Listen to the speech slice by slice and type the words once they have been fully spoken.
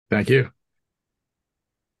Thank you.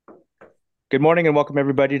 Good morning and welcome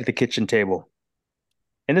everybody to the kitchen table.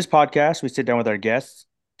 In this podcast, we sit down with our guests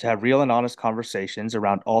to have real and honest conversations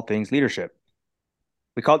around all things leadership.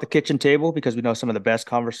 We call it the kitchen table because we know some of the best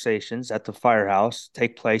conversations at the firehouse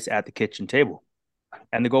take place at the kitchen table.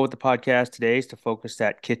 And the goal with the podcast today is to focus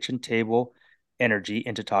that kitchen table energy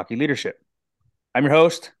into talking leadership. I'm your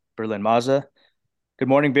host, Berlin Maza. Good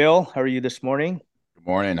morning, Bill. How are you this morning? Good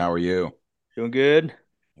morning. How are you? Doing good.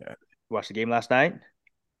 Yeah, You watched the game last night?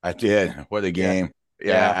 I did. What a Yeah. game.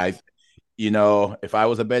 Yeah, Yeah. if I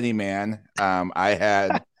was a betting man, I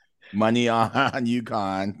had money on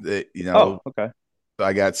UConn Oh, okay. so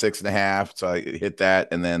I got 6.5. So I hit that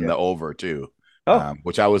and then Yeah. the over too. Oh,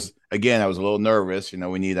 Which I was a little nervous.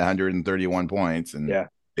 We need 131 points and yeah.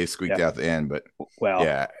 they squeaked Yeah. out the end. But Well,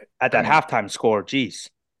 yeah, at I that mean, halftime score, geez.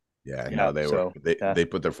 yeah, Yeah. no, So, yeah, they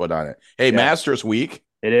put their foot on it. Hey, yeah, Masters week.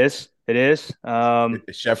 it is. It is.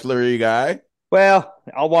 Scheffler, you guy? Well,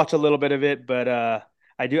 I'll watch a little bit of it, but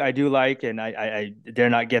I do like, and I dare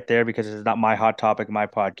not get there because it's not my hot topic, my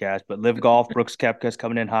podcast. But Live Golf, Brooks Koepka's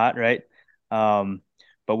coming in hot, right? Um,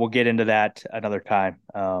 but we'll get into that another time.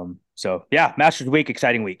 So yeah, Masters week,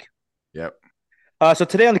 exciting week. Yep. So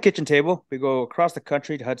today on the kitchen table, we go across the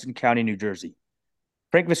country to Hudson County, New Jersey.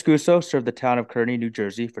 Frank Viscuso served the town of Kearney, New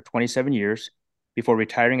Jersey for 27 years before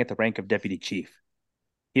retiring at the rank of deputy chief.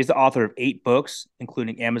 He is the author of 8 books,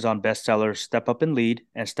 including Amazon bestsellers Step Up and Lead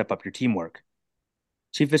and Step Up Your Teamwork.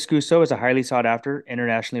 Chief Viscuso is a highly sought after,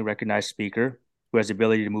 internationally recognized speaker who has the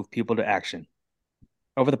ability to move people to action.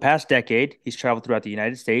 Over the past decade, he's traveled throughout the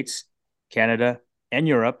United States, Canada, and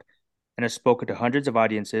Europe, and has spoken to hundreds of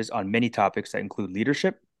audiences on many topics that include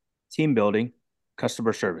leadership, team building,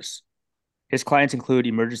 customer service. His clients include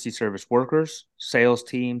emergency service workers, sales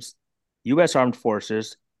teams, U.S. Armed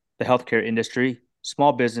Forces, the healthcare industry,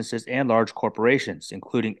 small businesses, and large corporations,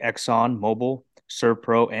 including Exxon, Mobil,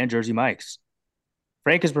 Servpro, and Jersey Mike's.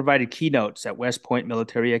 Frank has provided keynotes at West Point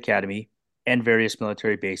Military Academy and various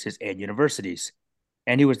military bases and universities,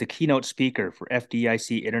 and he was the keynote speaker for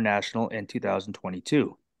FDIC International in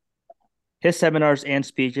 2022. His seminars and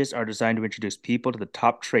speeches are designed to introduce people to the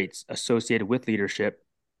top traits associated with leadership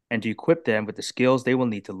and to equip them with the skills they will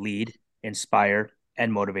need to lead, inspire,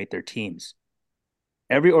 and motivate their teams.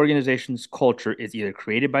 Every organization's culture is either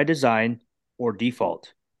created by design or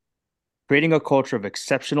default. Creating a culture of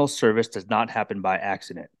exceptional service does not happen by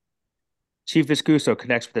accident. Chief Viscuso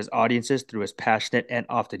connects with his audiences through his passionate and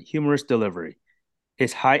often humorous delivery.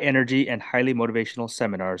 His high energy and highly motivational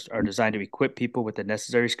seminars are designed to equip people with the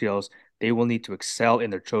necessary skills they will need to excel in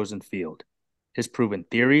their chosen field. His proven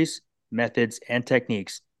theories, methods, and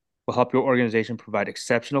techniques will help your organization provide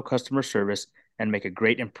exceptional customer service and make a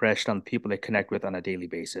great impression on the people they connect with on a daily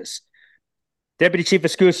basis. Deputy Chief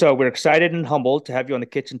Viscuso, we're excited and humbled to have you on the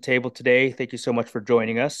kitchen table today. Thank you so much for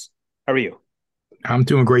joining us. How are you? I'm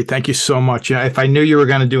doing great. Thank you so much. Yeah, if I knew you were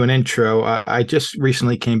going to do an intro, I just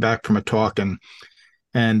recently came back from a talk and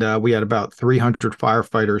we had about 300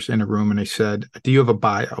 firefighters in a room, and they said, "Do you have a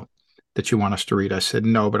bio that you want us to read?" I said,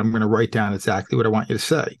 "No, but I'm going to write down exactly what I want you to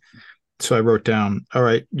say." So I wrote down, "All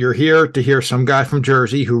right, you're here to hear some guy from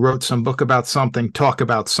Jersey who wrote some book about something talk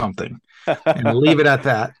about something," and leave it at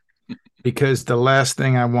that. Because the last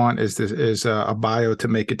thing I want is a bio to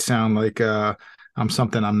make it sound like I'm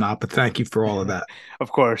something I'm not. But thank you for all of that.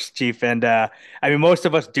 Of course, Chief. And I mean, most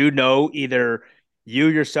of us do know either you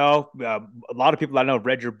yourself, a lot of people I know have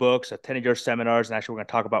read your books, attended your seminars, and actually, we're going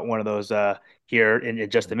to talk about one of those here in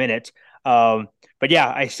just a minute. But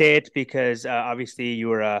yeah, I say it because obviously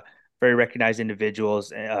you are a very recognized individual,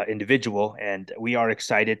 and we are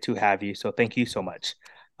excited to have you. So thank you so much.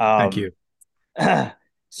 Thank Um, you.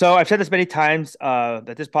 so I've said this many times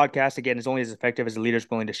that this podcast, again, is only as effective as the leaders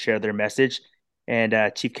willing to share their message. And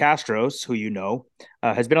Chief Castros, who you know,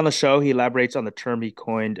 has been on the show. He elaborates on the term he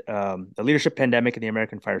coined, the leadership pandemic in the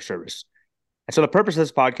American Fire Service. And so the purpose of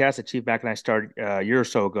this podcast that Chief Mack and I started a year or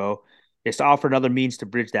so ago is to offer another means to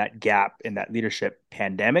bridge that gap in that leadership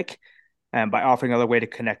pandemic and by offering another way to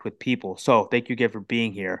connect with people. So thank you again for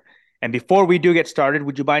being here. And before we do get started,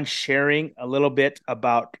 would you mind sharing a little bit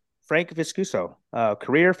about Frank Viscuso,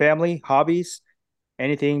 career, family, hobbies,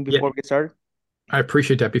 anything Yeah, before we get started? I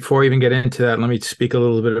appreciate that. Before we even get into that, let me speak a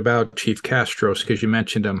little bit about Chief Castros because you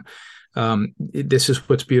mentioned him. This is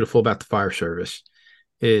what's beautiful about the fire service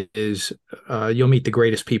is you'll meet the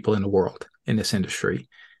greatest people in the world in this industry.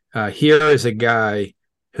 Here is a guy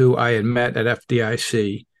who I had met at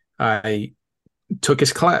FDIC. I took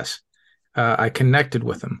his class. I connected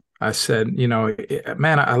with him. I said,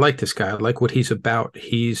 man, I like this guy. I like what he's about.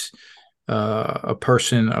 He's a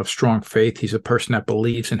person of strong faith. He's a person that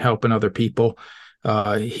believes in helping other people.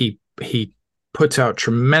 He puts out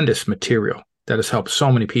tremendous material that has helped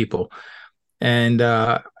so many people. And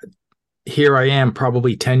here I am,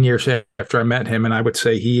 probably 10 years after I met him, and I would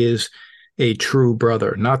say he is a true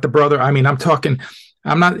brother. Not the brother. I mean,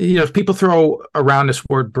 I'm not, people throw around this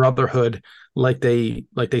word brotherhood like they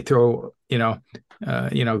throw,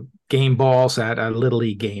 game balls at a little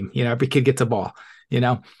league game. Every kid gets a ball,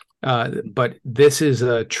 but this is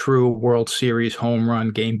a true World Series home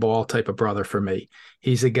run game ball type of brother for me.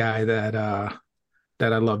 He's a guy that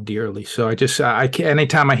I love dearly. So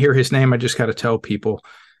anytime I hear his name, I just got to tell people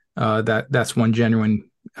that's one genuine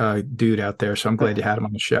dude out there. So I'm glad you had him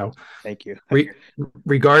on the show. Thank you.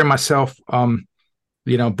 Regarding myself, born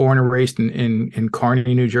and raised in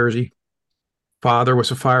Kearny, New Jersey. Father was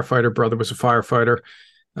a firefighter. Brother was a firefighter.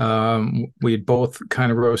 We had both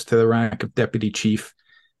kind of rose to the rank of deputy chief.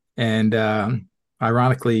 And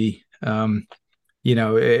ironically,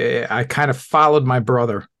 I kind of followed my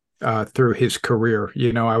brother through his career.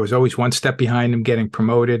 I was always one step behind him getting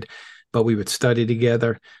promoted, but we would study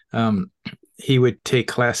together. He would take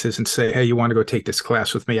classes and say, "Hey, you want to go take this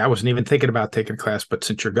class with me?" I wasn't even thinking about taking a class, but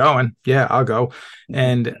since you're going, yeah, I'll go. Mm-hmm.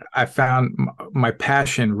 And I found my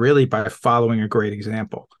passion really by following a great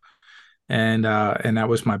example. And that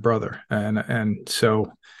was my brother. And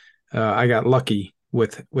so I got lucky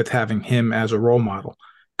with having him as a role model.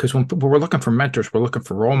 Because when we're looking for mentors, we're looking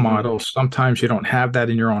for role models. Sometimes you don't have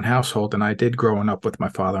that in your own household. And I did growing up with my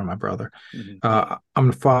father and my brother. Mm-hmm. I'm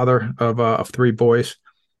the father of three boys,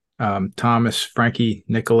 Thomas, Frankie,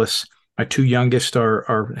 Nicholas. My two youngest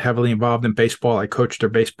are heavily involved in baseball. I coach their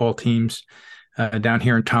baseball teams down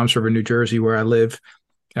here in Toms River, New Jersey, where I live.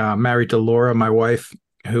 Married to Laura, my wife,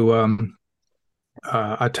 who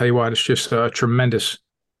I tell you what, is just a tremendous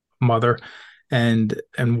mother and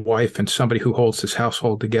wife, and somebody who holds this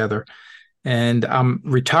household together. And I'm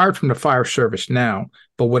retired from the fire service now,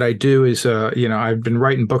 but what I do is, I've been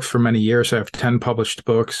writing books for many years. I have 10 published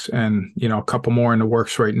books and, a couple more in the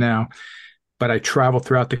works right now, but I travel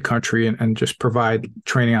throughout the country and just provide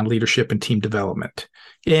training on leadership and team development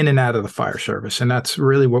in and out of the fire service. And that's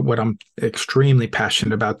really what I'm extremely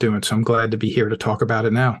passionate about doing. So I'm glad to be here to talk about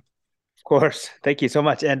it now. Of course. Thank you so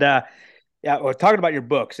much. And, yeah, we're talking about your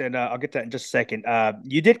books, and I'll get to that in just a second.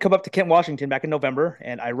 You did come up to Kent, Washington back in November,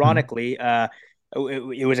 and ironically,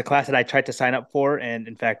 it was a class that I tried to sign up for. And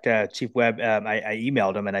in fact, Chief Webb, I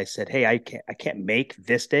emailed him and I said, "Hey, I can't make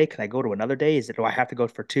this day. Can I go to another day? Do I have to go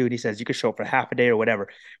for two?" And he says, "You could show up for half a day or whatever."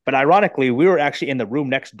 But ironically, we were actually in the room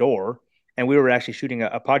next door, and we were actually shooting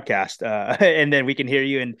a podcast. And then we can hear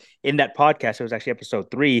you in that podcast. It was actually episode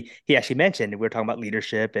 3. He actually mentioned, we were talking about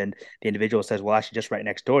leadership, and the individual says, "Well, actually just right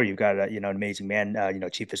next door, you've got an amazing man,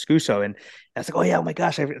 Chief Viscuso." And I was like, "Oh yeah, oh my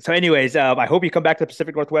gosh." So anyways, I hope you come back to the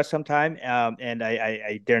Pacific Northwest sometime. And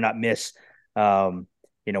I dare not miss, one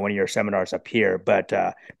of your seminars up here. But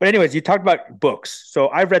anyways, you talked about books. So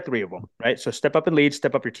I've read 3 of them, right? So Step Up and Lead,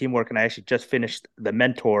 Step Up Your Teamwork. And I actually just finished The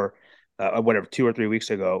Mentor, 2 or 3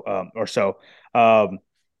 weeks ago, or so. I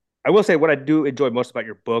will say what I do enjoy most about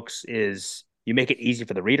your books is you make it easy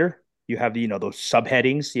for the reader. You have those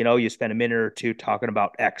subheadings, you spend a minute or two talking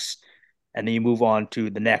about X, and then you move on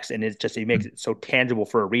to the next. And it makes it so tangible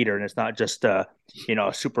for a reader. And it's not just,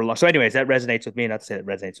 super long. So anyways, that resonates with me. Not to say it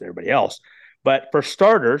resonates with everybody else, but for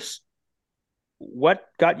starters, what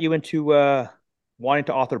got you into wanting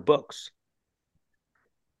to author books?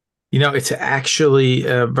 It's actually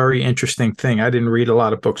a very interesting thing. I didn't read a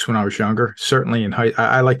lot of books when I was younger. Certainly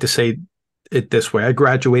I like to say it this way. I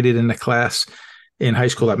graduated in a class in high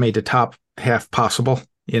school that made the top half possible.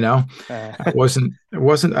 I wasn't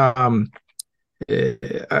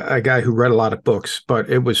a guy who read a lot of books, but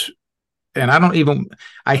it was, and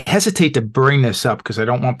I hesitate to bring this up because I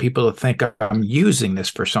don't want people to think I'm using this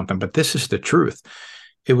for something, but this is the truth.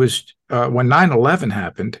 It was when 9/11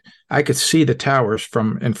 happened, I could see the towers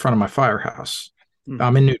from in front of my firehouse.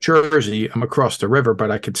 I'm in New Jersey. I'm across the river,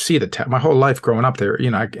 but I could see my whole life growing up there.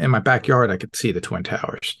 In my backyard, I could see the Twin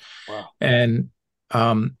Towers. Wow. And,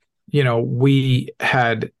 we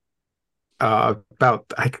had about,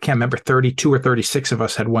 I can't remember, 32 or 36 of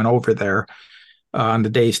us had went over there on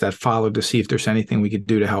the days that followed to see if there's anything we could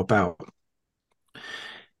do to help out.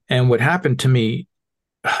 And what happened to me,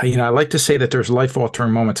 I like to say that there's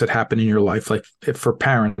life-altering moments that happen in your life, like for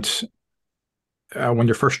parents, when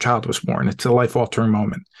your first child was born, it's a life-altering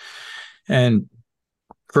moment. And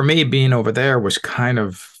for me, being over there was kind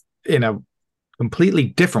of, in a completely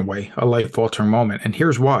different way, a life-altering moment. And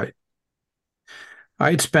here's why.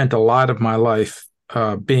 I had spent a lot of my life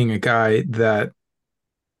being a guy that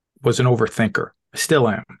was an overthinker. I still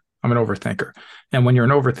am. I'm an overthinker. And when you're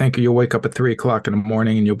an overthinker, you'll wake up at 3 o'clock in the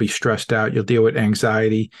morning and you'll be stressed out. You'll deal with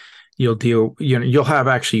anxiety. You'll have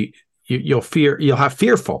actually, you'll have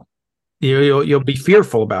fearful. You'll be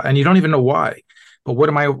fearful about, and you don't even know why. But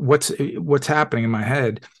what's happening in my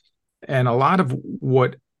head? And a lot of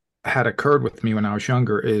what had occurred with me when I was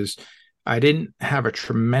younger is I didn't have a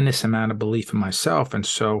tremendous amount of belief in myself. And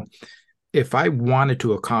so if I wanted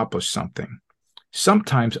to accomplish something,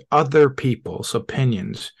 sometimes other people's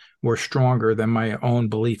opinions were stronger than my own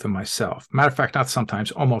belief in myself. Matter of fact, not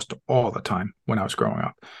sometimes, almost all the time when I was growing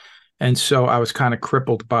up. And so I was kind of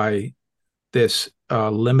crippled by this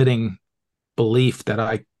limiting belief that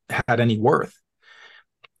I had any worth.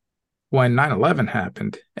 When 9/11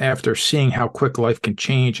 happened, after seeing how quick life can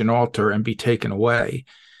change and alter and be taken away,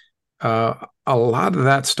 a lot of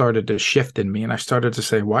that started to shift in me. And I started to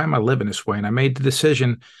say, why am I living this way? And I made the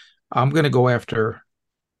decision, I'm going to go after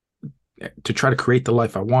to try to create the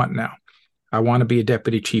life I want now. I want to be a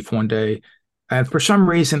deputy chief one day. And for some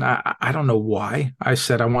reason, I don't know why, I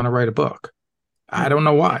said, I want to write a book. I don't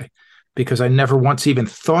know why, because I never once even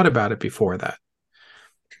thought about it before that.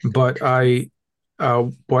 But I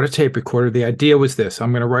bought a tape recorder. The idea was this: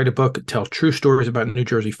 I'm going to write a book, tell true stories about New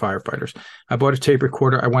Jersey firefighters. I bought a tape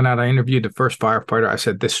recorder. I went out, I interviewed the first firefighter. I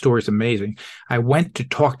said, this story is amazing. I went to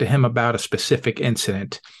talk to him about a specific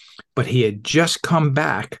incident, but he had just come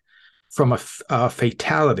back from a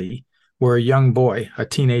fatality where a young boy, a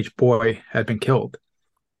teenage boy, had been killed.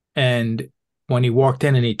 And when he walked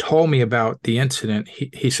in and he told me about the incident,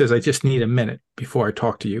 he says, I just need a minute before I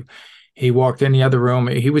talk to you. He walked in the other room.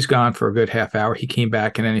 He was gone for a good half hour. He came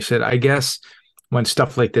back and then he said, I guess when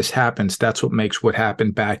stuff like this happens, that's what makes what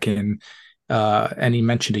happened back in, and he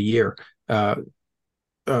mentioned a year,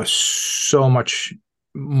 so much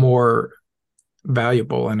more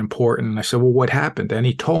valuable and important. And I said, well, what happened? And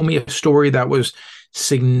he told me a story that was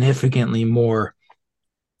significantly more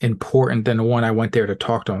important than the one I went there to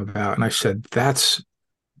talk to him about. And I said, that's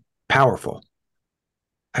powerful.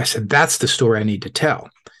 I said, that's the story I need to tell.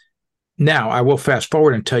 Now, I will fast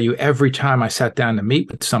forward and tell you, every time I sat down to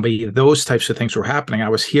meet with somebody, those types of things were happening. I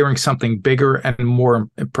was hearing something bigger and more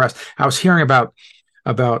impressed. I was hearing about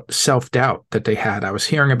self-doubt that they had. I was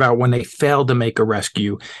hearing about when they failed to make a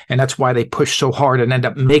rescue, and that's why they pushed so hard and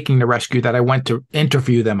ended up making the rescue that I went to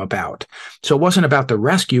interview them about. So it wasn't about the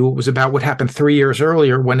rescue. It was about what happened 3 years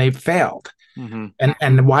earlier when they failed,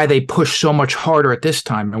 and why they pushed so much harder at this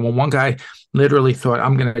time. And when one guy literally thought,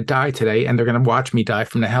 I'm going to die today, and they're going to watch me die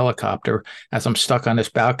from the helicopter as I'm stuck on this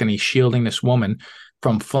balcony shielding this woman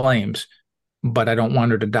from flames, but I don't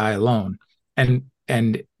want her to die alone. And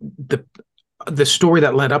the story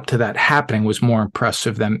that led up to that happening was more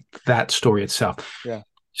impressive than that story itself. Yeah.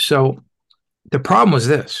 So the problem was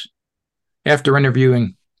this: after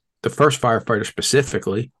interviewing the first firefighter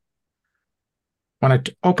specifically, when I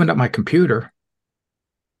opened up my computer,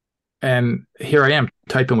 and here I am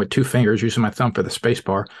typing with two fingers, using my thumb for the space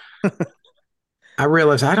bar, I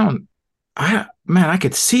realized I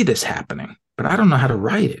could see this happening, but I don't know how to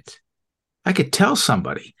write it. I could tell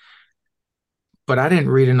somebody, but I didn't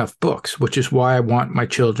read enough books, which is why I want my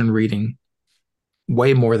children reading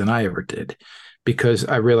way more than I ever did, because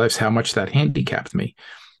I realized how much that handicapped me.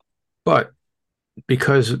 But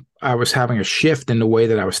because I was having a shift in the way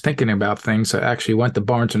that I was thinking about things, I actually went to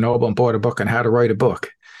Barnes & Noble and bought a book on how to write a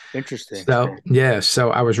book. Interesting. So, yeah.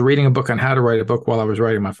 So I was reading a book on how to write a book while I was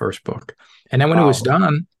writing my first book. And then when it was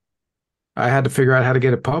done, I had to figure out how to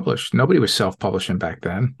get it published. Nobody was self-publishing back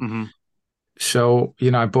then. Mm-hmm. So,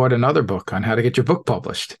 I bought another book on how to get your book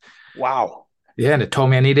published. Wow. Yeah. And it told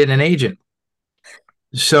me I needed an agent.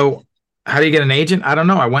 So how do you get an agent? I don't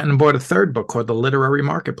know. I went and bought a third book called The Literary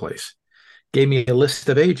Marketplace. Gave me a list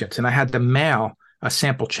of agents, and I had to mail a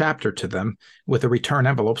sample chapter to them with a return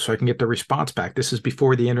envelope so I can get the response back. This is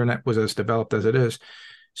before the internet was as developed as it is.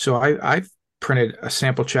 So I printed a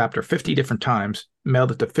sample chapter 50 different times,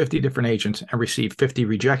 mailed it to 50 different agents, and received 50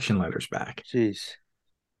 rejection letters back. Jeez.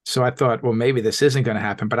 So I thought, well, maybe this isn't going to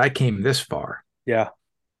happen, but I came this far. Yeah.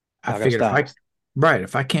 I figured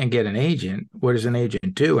if I can't get an agent, what does an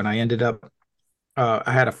agent do? And I ended up,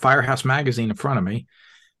 I had a Firehouse magazine in front of me,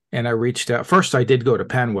 and I reached out. First, I did go to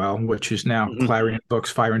Penwell, which is now Clarion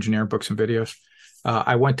Books, Fire Engineering Books and Videos.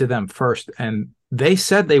 I went to them first, and they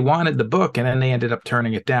said they wanted the book, and then they ended up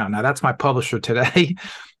turning it down. Now, that's my publisher today.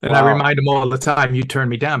 And I remind them all the time, you turned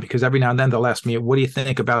me down, because every now and then they'll ask me, what do you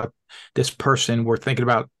think about this person? We're thinking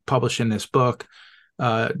about publishing this book.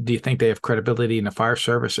 Do you think they have credibility in the fire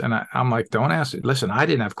service? And I'm like, don't ask. Listen, I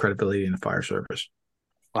didn't have credibility in the fire service.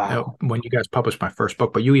 Wow. When you guys published my first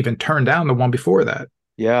book, but you even turned down the one before that.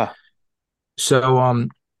 Yeah. So,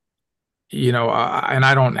 and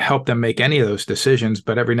I don't help them make any of those decisions,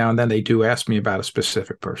 but every now and then they do ask me about a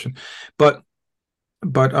specific person. But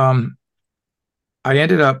I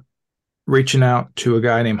ended up reaching out to a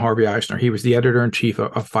guy named Harvey Eisner. He was the editor-in-chief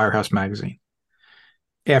of Firehouse Magazine.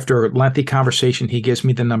 After a lengthy conversation, he gives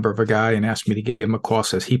me the number of a guy and asks me to give him a call,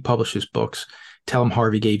 says he publishes books. Tell him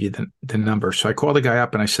Harvey gave you the number. So I call the guy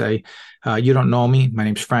up and I say, you don't know me. My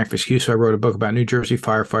name's Frank Viscuso. I wrote a book about New Jersey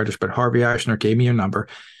firefighters, but Harvey Eisner gave me your number.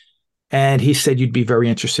 And he said you'd be very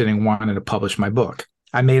interested in wanting to publish my book.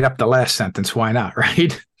 I made up the last sentence. Why not,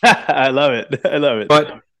 right? I love it. I love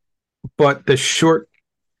it. But the short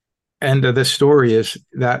end of this story is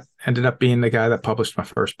that ended up being the guy that published my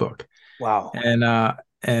first book. Wow.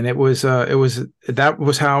 And it was that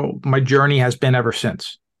was how my journey has been ever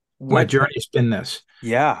since. My journey has been this.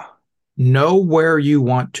 Yeah. Know where you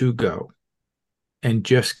want to go and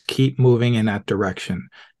just keep moving in that direction.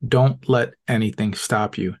 Don't let anything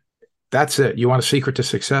stop you. That's it. You want a secret to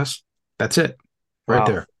success? That's it. Right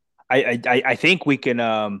there. I think we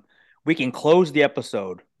can close the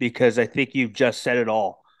episode because I think you've just said it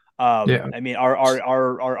all. Yeah. I mean,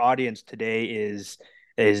 our audience today is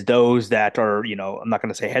those that are, I'm not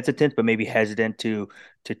going to say hesitant, but maybe hesitant to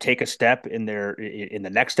take a step in the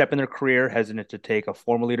next step in their career, hesitant to take a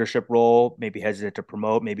formal leadership role, maybe hesitant to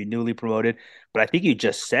promote, maybe newly promoted. But I think you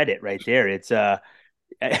just said it right there. It's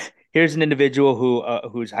here's an individual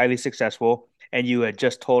who's highly successful, and you had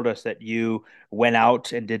just told us that you went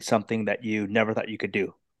out and did something that you never thought you could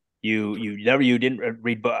do. You didn't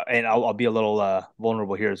read, and I'll be a little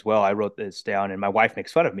vulnerable here as well. I wrote this down, and my wife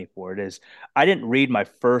makes fun of me for it. Is I didn't read my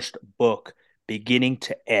first book beginning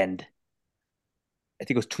to end. I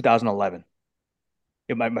think it was 2011.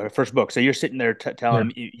 My first book. So you're sitting there telling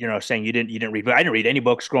me, saying you didn't read, but I didn't read any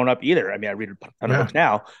books growing up either. I mean, I read a ton of books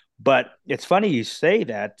now, but it's funny you say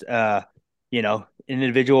that. An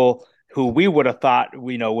individual who we would have thought,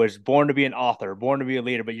 was born to be an author, born to be a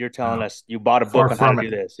leader, but you're telling us you bought a book on how to do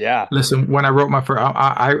this. Yeah. Listen, when I wrote my first,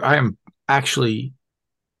 I am actually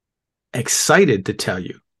excited to tell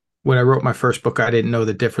you, when I wrote my first book, I didn't know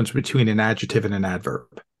the difference between an adjective and an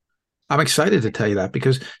adverb. I'm excited to tell you that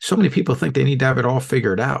because so many people think they need to have it all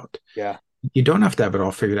figured out. Yeah. You don't have to have it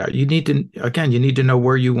all figured out. You need to know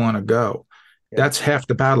where you want to go. Yeah. That's half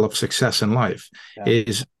the battle of success in life,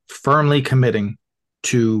 is firmly committing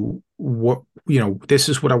to what, this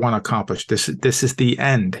is what I want to accomplish. This is the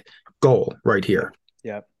end goal right here.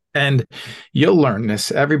 Yeah. And you'll learn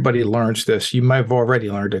this. Everybody learns this. You might have already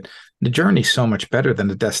learned it. The journey's so much better than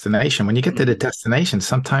the destination. When you get to the destination,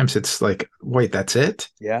 sometimes it's like, wait, that's it?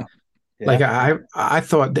 Yeah. Yeah. Like I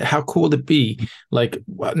thought, how cool would it be, like,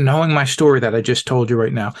 knowing my story that I just told you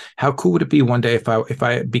right now, how cool would it be one day if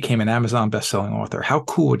I became an Amazon bestselling author? How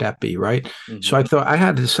cool would that be, right? Mm-hmm. So I thought I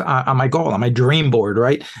had this on my goal, on my dream board,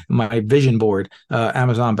 right? My vision board,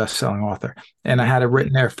 Amazon bestselling author. And I had it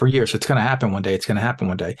written there for years. It's going to happen one day. It's going to happen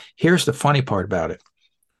one day. Here's the funny part about it.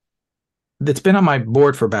 It's been on my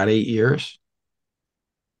board for about 8 years.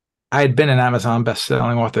 I had been an Amazon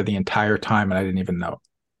bestselling author the entire time, and I didn't even know it.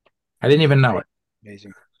 I didn't even know it.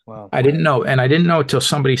 Amazing. Wow. I didn't know. And I didn't know until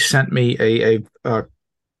somebody sent me a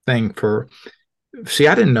thing for, see,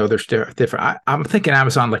 I didn't know there's different. I'm thinking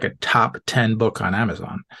Amazon like a top 10 book on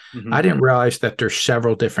Amazon. Mm-hmm. I didn't realize that there's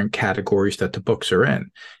several different categories that the books are in.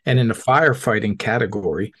 And in the firefighting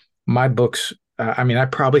category, my books, I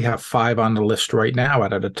probably have 5 on the list right now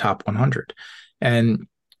out of the top 100. And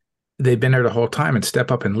they've been there the whole time. And Step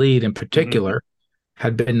Up and Lead in particular,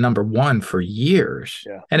 had been number 1 for years.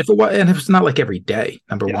 Yeah. And if it's not like every day,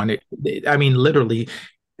 number 1, literally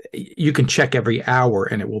you can check every hour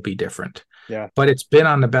and it will be different. Yeah. But it's been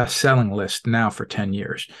on the best-selling list now for 10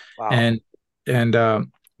 years. Wow. And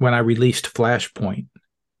when I released Flashpoint,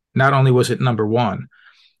 not only was it number 1,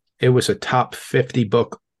 it was a top 50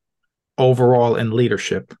 book overall in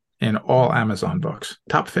leadership in all Amazon books,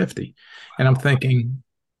 top 50. And I'm thinking,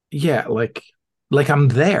 yeah, like I'm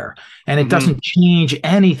there, and it doesn't change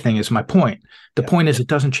anything is my point. The point is it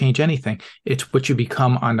doesn't change anything. It's what you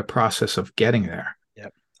become on the process of getting there.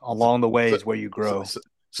 Yep. Along the way is where you grow.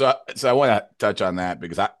 So I want to touch on that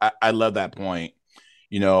because I love that point.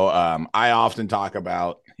 I often talk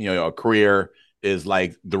about, a career is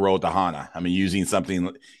like the road to Hana. I mean, using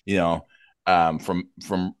something,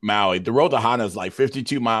 from Maui, the road to Hana is like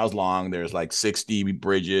 52 miles long. There's like 60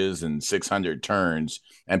 bridges and 600 turns.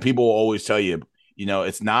 And people will always tell you,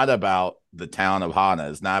 it's not about the town of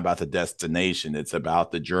Hana. It's not about the destination. It's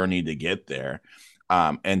about the journey to get there.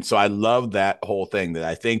 And so I love that whole thing, that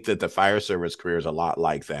I think that the fire service career is a lot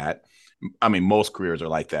like that. I mean, most careers are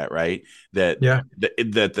like that, right? That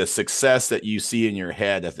the success that you see in your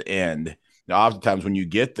head at the end, oftentimes when you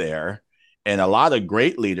get there, And a lot of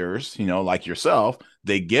great leaders, like yourself,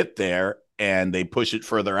 they get there and they push it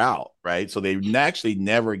further out, right? So they actually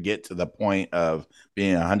never get to the point of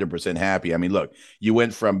being 100% happy. I mean, look, you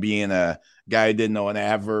went from being a guy who didn't know an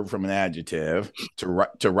adverb from an adjective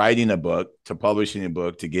to writing a book, to publishing a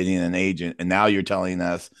book, to getting an agent. And now you're telling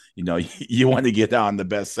us, you want to get on the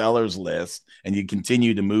bestsellers list, and you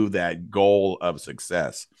continue to move that goal of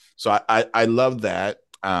success. So I love that.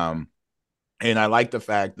 And I like the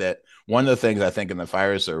fact that one of the things I think in the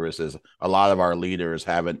fire service is a lot of our leaders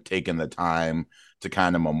haven't taken the time to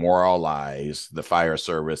kind of memorialize the fire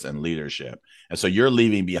service and leadership. And so you're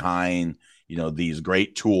leaving behind, these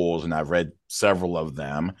great tools, and I've read several of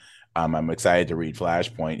them. I'm excited to read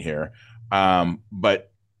Flashpoint here.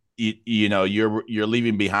 But you're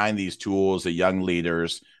leaving behind these tools that young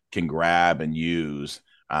leaders can grab and use.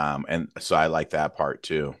 And so I like that part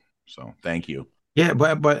too. So thank you. Yeah,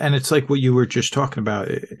 and it's like what you were just talking about.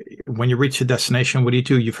 When you reach a destination, what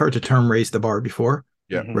do? You've heard the term "raise the bar" before.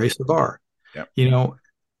 Yeah, raise the bar. Yeah,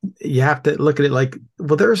 you have to look at it like,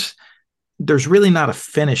 well, there's really not a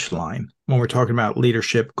finish line when we're talking about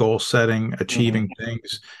leadership, goal setting, achieving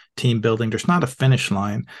things, team building. There's not a finish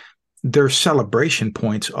line. There's celebration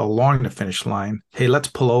points along the finish line. Hey, let's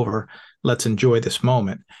pull over. Let's enjoy this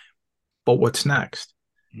moment. But what's next?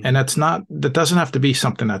 And that doesn't have to be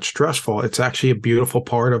something that's stressful. It's actually a beautiful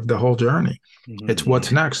part of the whole journey. It's what's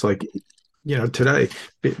next. Like, today,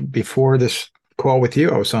 before this call with you,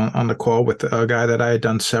 I was on the call with a guy that I had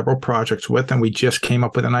done several projects with, and we just came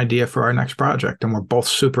up with an idea for our next project, and we're both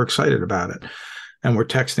super excited about it. And we're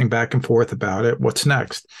texting back and forth about it. What's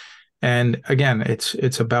next? And again,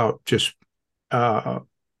 it's about just, I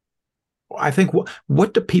think,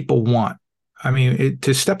 what do people want? I mean,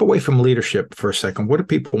 to step away from leadership for a second, what do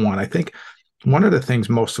people want? I think one of the things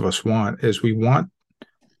most of us want is we want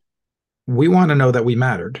to know that we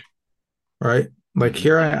mattered, right? Like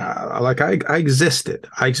here, I existed.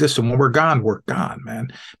 When we're gone,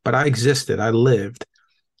 man. But I existed. I lived.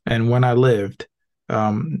 And when I lived,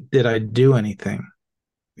 did I do anything?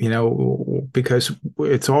 Because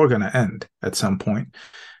it's all going to end at some point.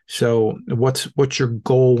 So what's your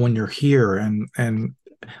goal when you're here? And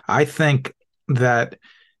I think that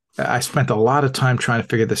I spent a lot of time trying to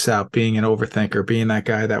figure this out, being an overthinker, being that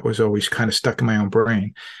guy that was always kind of stuck in my own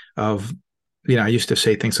brain of, I used to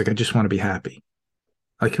say things like, I just want to be happy.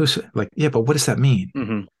 Like, who's like, yeah, but what does that mean?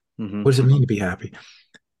 What does it mean to be happy?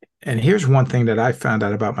 And here's one thing that I found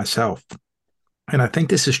out about myself. And I think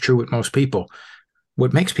this is true with most people.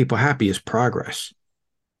 What makes people happy is progress.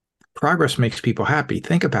 Progress makes people happy.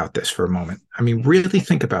 Think about this for a moment. I mean, really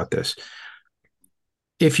think about this.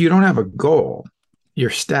 If you don't have a goal,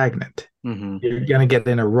 you're stagnant. You're going to get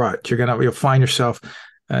in a rut. You'll find yourself,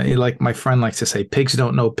 like my friend likes to say, pigs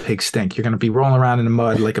don't know pigs stink. You're going to be rolling around in the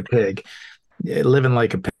mud like a pig, living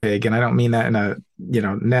like a pig. And I don't mean that in a,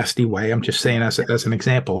 nasty way. I'm just saying as an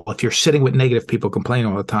example, if you're sitting with negative people complaining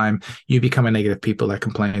all the time, you become a negative people that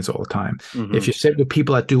complains all the time. If you sit with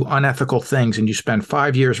people that do unethical things and you spend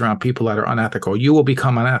 5 years around people that are unethical, you will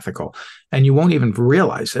become unethical and you won't even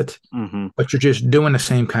realize it, but you're just doing the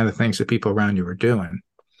same kind of things that people around you are doing.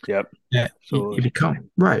 Yep. Yeah, you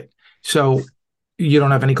become right. So you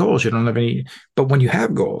don't have any goals. But when you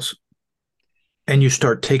have goals, and you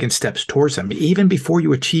start taking steps towards them, even before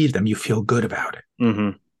you achieve them, you feel good about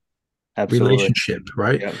it. Absolutely. Relationship,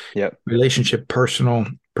 right? Yep. Relationship, personal,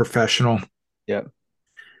 professional. Yep.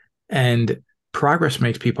 And progress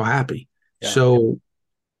makes people happy. Yeah. So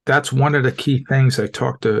that's one of the key things I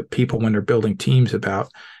talk to people when they're building teams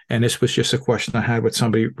about. And this was just a question I had with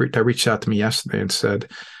somebody that reached out to me yesterday and said,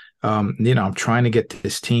 I'm trying to get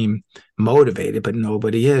this team motivated, but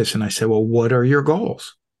nobody is. And I said, well, what are your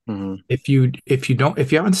goals? If you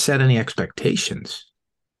haven't set any expectations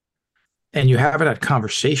and you haven't had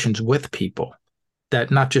conversations with people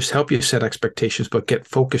that not just help you set expectations, but get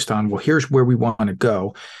focused on, well, here's where we want to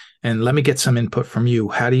go. And let me get some input from you.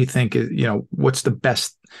 How do you think, what's the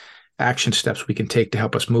best action steps we can take to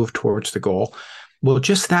help us move towards the goal? Well,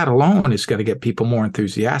 just that alone is going to get people more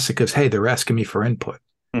enthusiastic because, hey, they're asking me for input.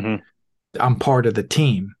 I'm part of the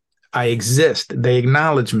team. I exist. They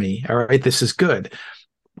acknowledge me. All right, this is good.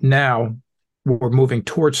 Now we're moving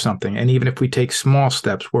towards something. And even if we take small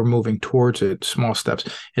steps, we're moving towards it, small steps.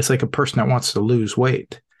 It's like a person that wants to lose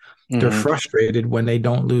weight. They're frustrated when they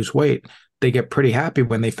don't lose weight. They get pretty happy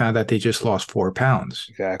when they found out they just lost 4 pounds.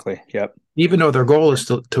 Exactly. Yep. Even Even though their goal is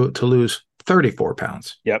to lose 34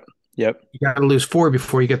 pounds. Yep. You got to lose 4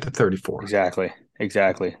 before you get to 34. Exactly.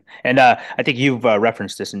 exactly. And I think you've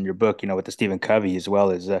referenced this in your book, with the Stephen Covey, as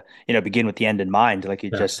well as, begin with the end in mind. Like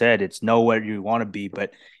you just said, it's know where you want to be,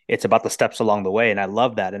 but it's about the steps along the way. And I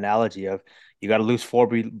love that analogy of you got to lose four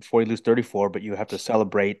before you lose 34, but you have to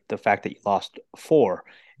celebrate the fact that you lost four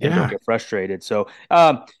and don't get frustrated. So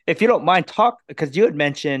if you don't mind, talk, because you had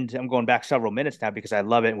mentioned, I'm going back several minutes now because I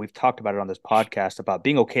love it. And we've talked about it on this podcast about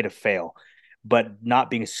being okay to fail, but not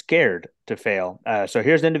being scared to fail. So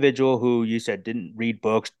here's an individual who you said didn't read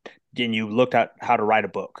books, and you looked at how to write a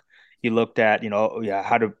book. You looked at,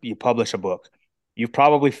 how do you publish a book. You've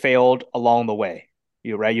probably failed along the way.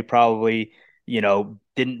 You probably,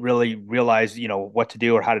 didn't really realize, what to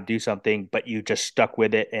do or how to do something, but you just stuck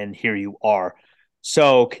with it, and here you are.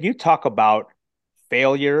 So can you talk about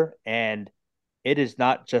failure? And it is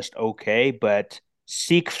not just okay, but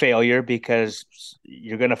seek failure because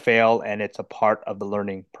you're going to fail and it's a part of the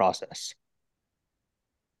learning process.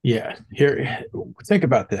 Yeah. Here, think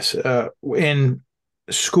about this. In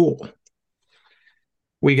school,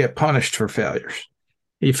 we get punished for failures.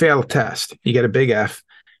 You fail a test, you get a big F,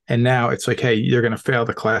 and now it's like, hey, you're going to fail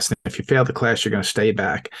the class. And if you fail the class, you're going to stay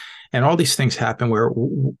back. And all these things happen where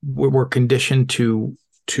we're conditioned to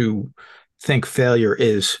think failure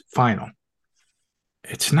is final.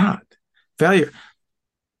 It's not. Failure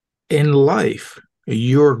in life,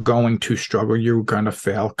 you're going to struggle. You're going to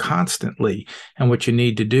fail constantly. And what you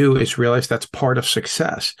need to do is realize that's part of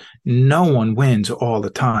success. No one wins all the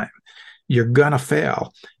time. You're going to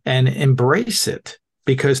fail and embrace it,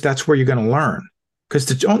 because that's where you're going to learn. Because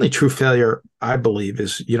the only true failure, I believe,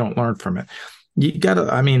 is you don't learn from it. You got to,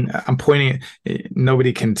 I'm pointing,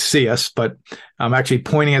 nobody can see us, but I'm actually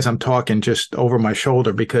pointing as I'm talking just over my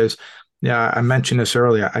shoulder because, yeah, I mentioned this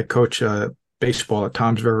earlier. I coach baseball at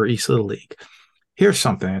Toms River East Little League. Here's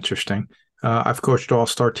something interesting. I've coached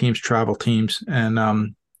all-star teams, travel teams, and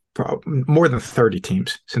more than 30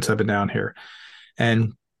 teams since I've been down here.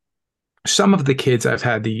 And some of the kids I've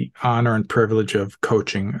had the honor and privilege of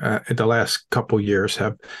coaching the last couple years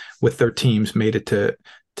have, with their teams, made it to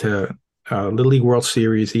Little League World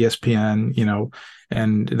Series, ESPN,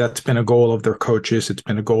 and that's been a goal of their coaches. It's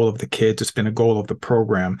been a goal of the kids. It's been a goal of the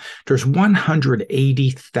program. There's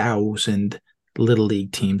 180,000 Little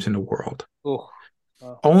League teams in the world. Oh.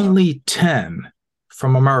 Only 10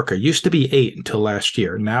 from America. Used to be 8 until last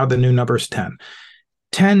year. Now the new number is 10.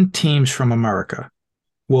 10 teams from America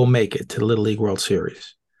will make it to the Little League World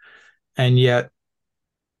Series. And yet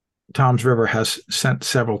Toms River has sent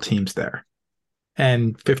several teams there.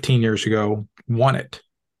 And 15 years ago, won it.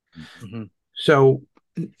 Mm-hmm. So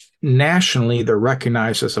nationally, they're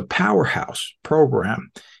recognized as a powerhouse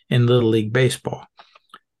program in Little League Baseball.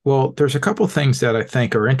 Well, there's a couple of things that I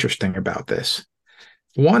think are interesting about this.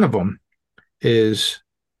 One of them is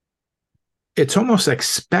it's almost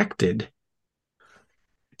expected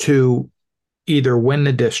to either win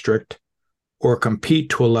the district or compete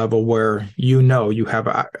to a level where you have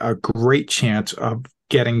a great chance of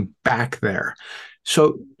getting back there.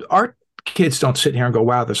 So our kids don't sit here and go,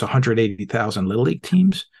 wow, there's 180,000 Little League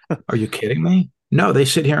teams. Are you kidding me? No, they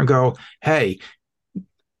sit here and go, hey,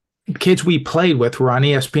 kids we played with were on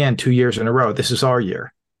ESPN 2 years in a row. This is our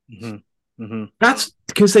year. Mm-hmm. Mm-hmm. That's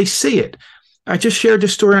because they see it. I just shared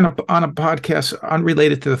this story on a podcast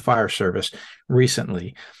unrelated to the fire service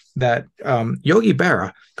recently that Yogi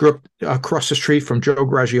Berra grew up across the street from Joe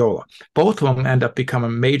Garagiola. Both of them end up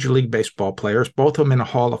becoming Major League Baseball players, both of them in the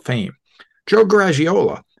Hall of Fame. Joe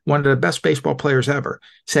Garagiola, one of the best baseball players ever,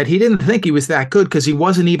 said he didn't think he was that good because he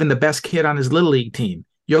wasn't even the best kid on his Little League team.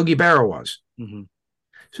 Yogi Berra was. Mm-hmm.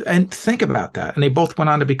 And think about that. And they both went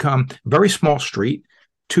on to become very small street,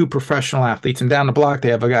 2 professional athletes. And down the block, they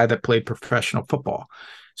have a guy that played professional football.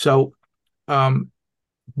 So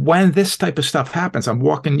when this type of stuff happens, I'm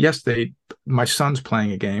walking yesterday, my son's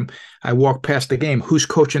playing a game. I walk past the game. Who's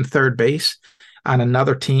coaching third base on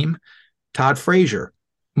another team? Todd Frazier,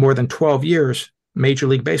 more than 12 years, Major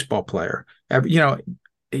League Baseball player.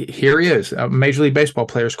 Here he is, a Major League Baseball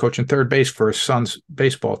player is coaching third base for his son's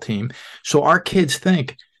baseball team. So our kids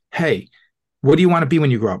think, hey, what do you want to be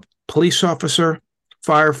when you grow up? Police officer,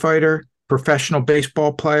 firefighter, professional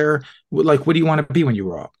baseball player? Like, what do you want to be when you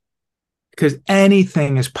grow up? Because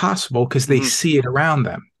anything is possible because they see it around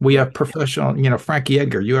them. We have professional, Frankie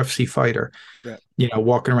Edgar, UFC fighter,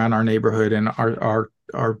 walking around our neighborhood and our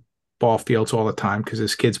ball fields all the time because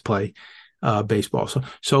his kids play baseball.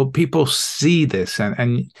 So people see this,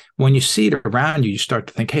 and when you see it around you, you start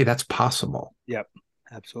to think, hey, that's possible. Yep,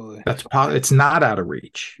 absolutely. It's not out of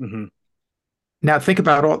reach. Mm-hmm. Now think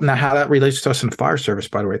about how that relates to us in the fire service,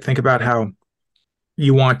 by the way. Think about how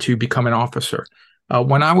you want to become an officer.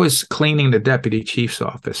 When I was cleaning the deputy chief's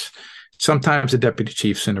office, Sometimes the deputy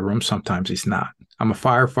chief's in the room, sometimes he's not. I'm a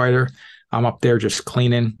firefighter. I'm up there just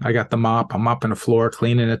cleaning. I got the mop. I'm mopping the floor,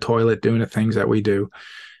 cleaning the toilet, doing the things that we do.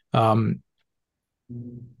 And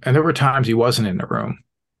there were times he wasn't in the room.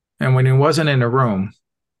 And when he wasn't in the room,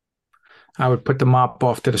 I would put the mop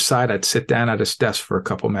off to the side. I'd sit down at his desk for a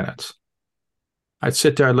couple minutes. I'd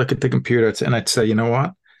sit there, I'd look at the computer, and I'd say, you know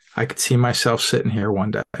what? I could see myself sitting here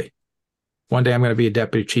one day. One day I'm going to be a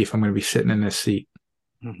deputy chief. I'm going to be sitting in this seat.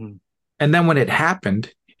 Mm-hmm. And then when it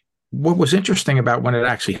happened, what was interesting about when it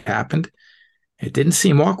actually happened, it didn't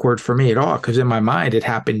seem awkward for me at all, because in my mind, it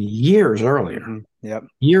happened years earlier. Mm-hmm. Yep.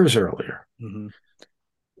 Years earlier. Mm-hmm.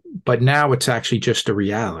 But now it's actually just a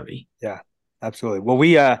reality. Yeah, absolutely. Well,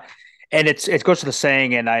 we and it goes to the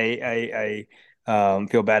saying, and I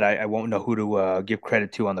feel bad. I won't know who to give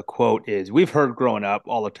credit to on the quote. Is we've heard growing up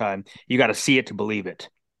all the time, you got to see it to believe it.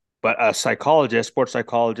 But a psychologist, sports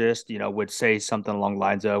psychologist, would say something along the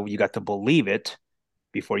lines of, you got to believe it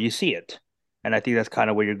before you see it. And I think that's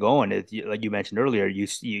kind of where you're going. Is like you mentioned earlier,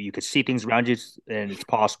 you could see things around you and it's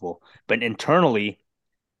possible, but internally,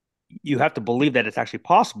 you have to believe that it's actually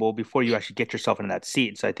possible before you actually get yourself in that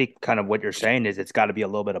seat. So I think kind of what you're saying is it's got to be a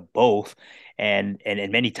little bit of both. And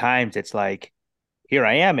many times it's like, here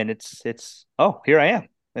I am, and it's oh, here I am.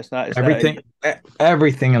 It's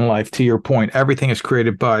everything in life, to your point, everything is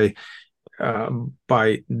created by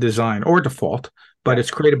design or default, but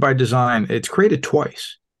it's created by design. It's created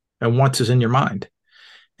twice, and once is in your mind.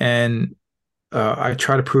 And I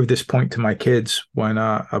try to prove this point to my kids when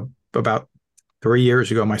about 3 years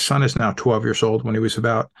ago, my son is now 12 years old. When he was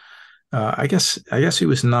about, I guess he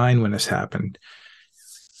was 9 when this happened.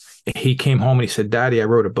 He came home and he said, "Daddy, I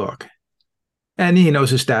wrote a book." And he knows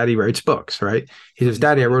his daddy writes books, right? He says,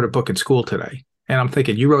 "Daddy, I wrote a book in school today." And I'm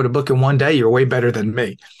thinking, you wrote a book in one day? You're way better than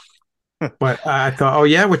me. But I thought, oh,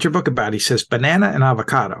 yeah, what's your book about? He says, "Banana and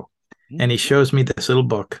avocado." And he shows me this little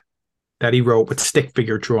book that he wrote with stick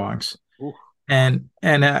figure drawings. Ooh. And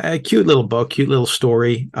a cute little book, cute little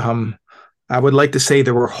story. I would like to say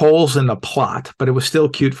there were holes in the plot, but it was still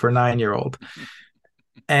cute for a 9-year-old.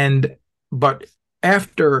 But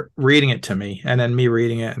after reading it to me, and then me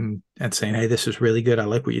reading it and saying, "Hey, this is really good. I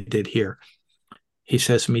like what you did here." He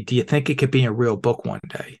says to me, "Do you think it could be a real book one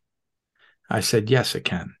day?" I said, "Yes, it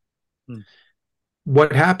can."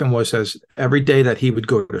 What happened was, as every day that he would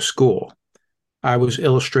go to school, I was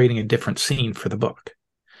illustrating a different scene for the book.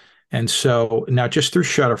 And so now, just through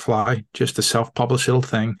Shutterfly, just a self-published little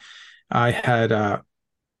thing, I had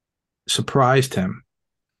surprised him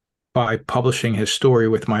by publishing his story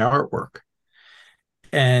with my artwork.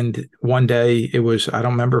 And one day it was, I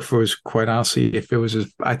don't remember if it was, quite honestly, if it was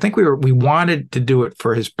his, I think we wanted to do it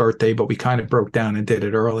for his birthday, but we kind of broke down and did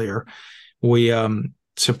it earlier. We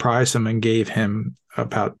surprised him and gave him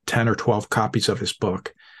about 10 or 12 copies of his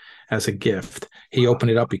book as a gift. He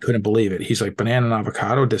opened it up. He couldn't believe it. He's like, "Banana and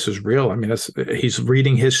avocado, this is real." I mean, he's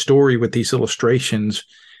reading his story with these illustrations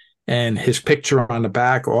and his picture on the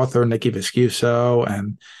back, author Nicky Viscuso,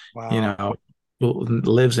 and, wow,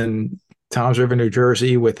 lives in Toms River, New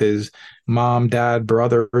Jersey with his mom, dad,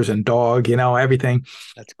 brothers, and dog, everything.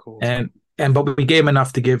 That's cool. But we gave him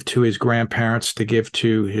enough to give to his grandparents, to give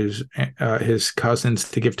to his cousins,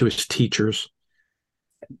 to give to his teachers.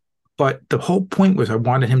 But the whole point was I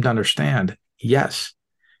wanted him to understand, yes,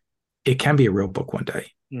 it can be a real book one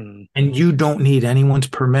day. Mm. And you don't need anyone's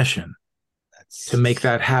permission to make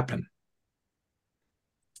that happen.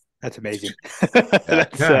 That's amazing.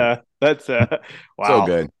 That's wow. So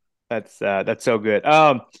good. That's so good.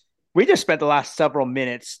 We just spent the last several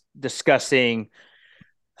minutes discussing,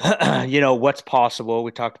 what's possible.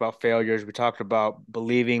 We talked about failures. We talked about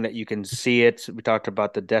believing that you can see it. We talked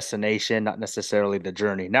about the destination, not necessarily the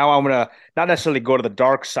journey. Now I'm going to not necessarily go to the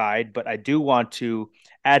dark side, but I do want to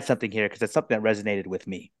add something here because it's something that resonated with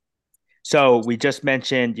me. So we just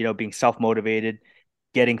mentioned, being self-motivated,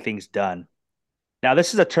 getting things done. Now,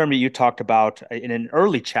 this is a term that you talked about in an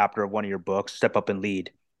early chapter of one of your books, Step Up and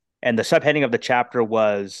Lead. And the subheading of the chapter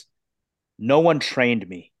was, "No one trained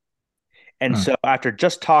me." And so after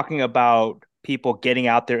just talking about people getting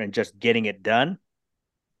out there and just getting it done,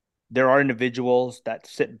 there are individuals that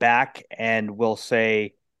sit back and will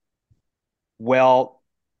say, "Well,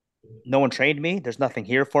 no one trained me. There's nothing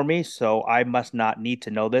here for me. So I must not need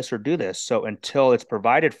to know this or do this. So until it's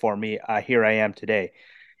provided for me, here I am today."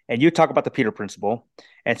 And you talk about the Peter Principle.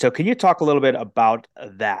 And so can you talk a little bit about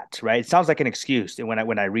that, right? It sounds like an excuse. And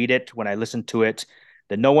when I read it, when I listen to it,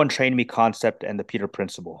 the "no one trained me" concept and the Peter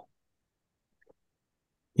Principle.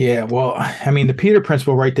 Yeah, well, I mean, the Peter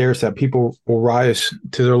Principle right there is that people will rise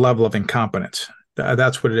to their level of incompetence.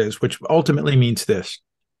 That's what it is, which ultimately means this,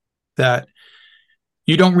 that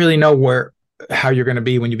you don't really know how you're going to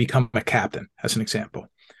be when you become a captain, as an example.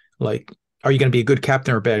 Like, are you going to be a good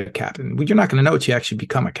captain or a bad captain? Well, you're not going to know until you actually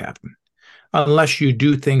become a captain, unless you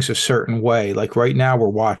do things a certain way. Like right now, we're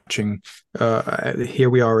watching. Here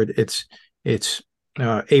we are. It's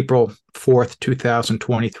April 4th,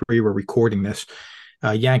 2023. We're recording this.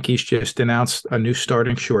 Yankees just announced a new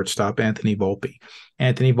starting shortstop, Anthony Volpe.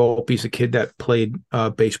 Anthony Volpe is a kid that played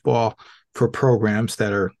baseball for programs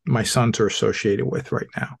that my sons are associated with right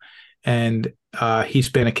now. And he's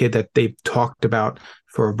been a kid that they've talked about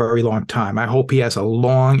for a very long time. I hope he has a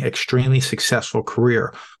long, extremely successful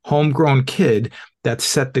career. Homegrown kid that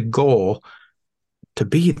set the goal to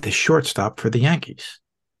be the shortstop for the Yankees.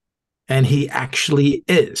 And he actually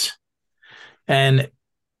is. And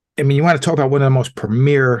I mean, you want to talk about one of the most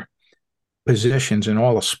premier positions in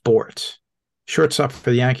all of sports. Shortstop for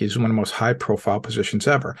the Yankees is one of the most high-profile positions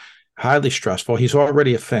ever. Highly stressful. He's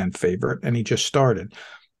already a fan favorite, and he just started.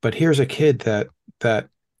 But here's a kid that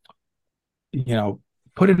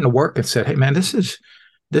put in the work and said, "Hey, man, this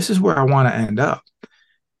is where I want to end up,"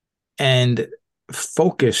 and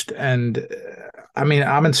focused. And I mean,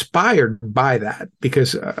 I'm inspired by that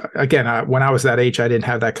because, again, when I was that age, I didn't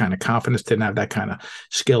have that kind of confidence, didn't have that kind of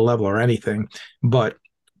skill level or anything. But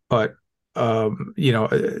part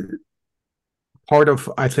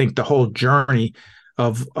of, I think, the whole journey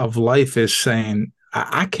of life is saying,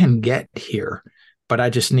 I can get here, but I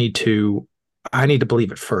need to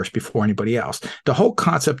believe it first before anybody else. The whole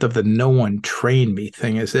concept of the no one trained me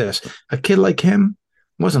thing is this: a kid like him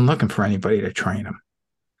wasn't looking for anybody to train him.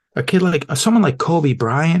 A kid like someone like Kobe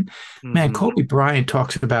Bryant, man, Kobe Bryant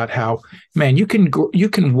talks about how, man, you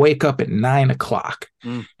can wake up at 9 o'clock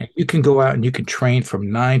and you can go out and you can train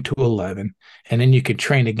from 9 to 11, and then you can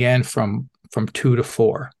train again from 2 to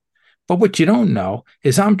 4. But what you don't know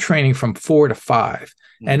is I'm training from 4 to 5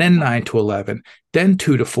 and then 9 to 11, then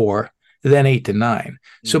 2 to 4, then 8 to 9.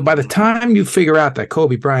 So by the time you figure out that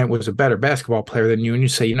Kobe Bryant was a better basketball player than you, and you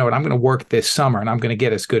say, you know what, I'm going to work this summer and I'm going to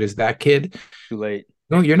get as good as that kid. Too late.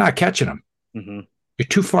 No, you're not catching them. You're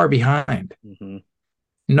too far behind.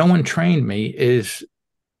 No one trained me is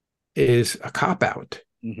a cop out.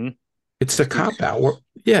 It's a cop out.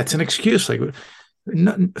 Yeah, it's an excuse. Like,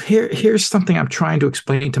 here's something I'm trying to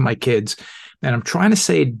explain to my kids, and I'm trying to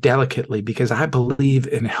say it delicately because I believe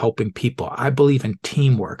in helping people. I believe in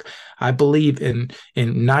teamwork. I believe in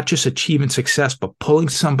not just achieving success, but pulling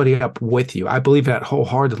somebody up with you. I believe that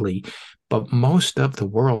wholeheartedly, but most of the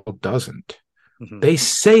world doesn't. They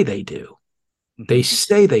say they do. They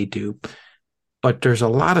say they do, but there's a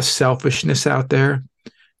lot of selfishness out there.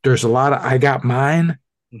 There's a lot of, I got mine,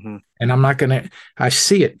 and I'm not going to, I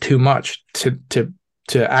see it too much to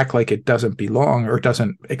act like it doesn't belong or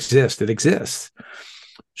doesn't exist. It exists.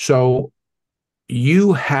 So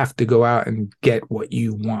you have to go out and get what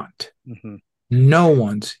you want. No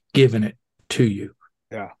one's giving it to you.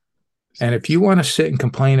 Yeah. And if you want to sit and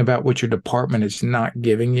complain about what your department is not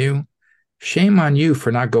giving you, shame on you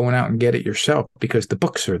for not going out and get it yourself, because the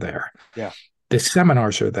books are there. Yeah. The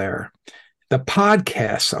seminars are there. The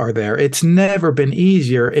podcasts are there. It's never been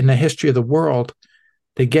easier in the history of the world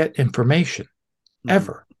to get information,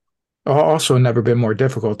 ever. Also never been more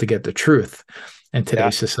difficult to get the truth in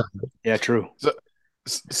today's society. Yeah, true.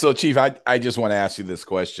 So Chief, I just want to ask you this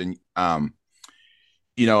question.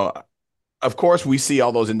 Of course, we see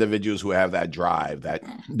all those individuals who have that drive, that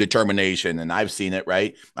determination, and I've seen it,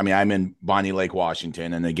 right? I mean, I'm in Bonnie Lake,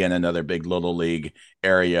 Washington, and again, another big little league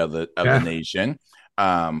area of the nation.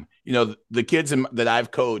 The kids that I've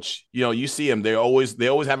coached, you see them, they always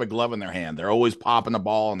have a glove in their hand. They're always popping a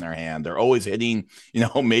ball in their hand. They're always hitting,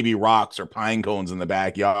 maybe rocks or pine cones in the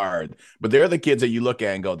backyard. But they're the kids that you look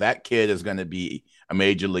at and go, that kid is going to be a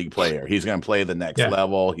major league player. He's going to play the next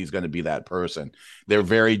level. He's going to be that person. They're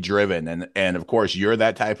very driven. And of course, you're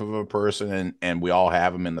that type of a person, and we all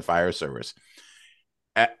have them in the fire service.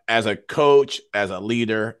 As a coach, as a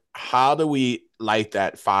leader, how do we light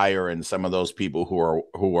that fire in some of those people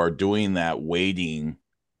who are doing that, waiting?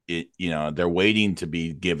 They're waiting to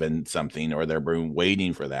be given something, or they're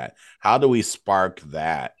waiting for that. How do we spark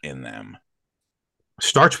that in them?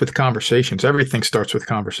 Starts with conversations. Everything starts with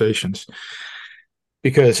conversations.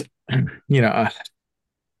 Because, I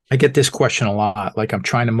get this question a lot. Like, I'm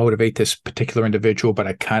trying to motivate this particular individual, but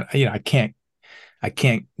I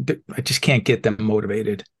just can't get them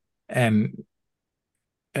motivated,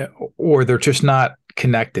 or they're just not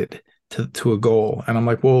connected to a goal. And I'm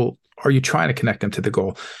like, well, are you trying to connect them to the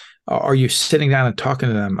goal? Are you sitting down and talking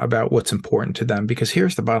to them about what's important to them? Because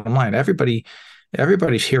here's the bottom line.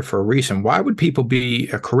 Everybody's here for a reason. Why would people be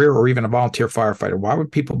a career or even a volunteer firefighter? Why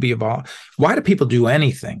would people why do people do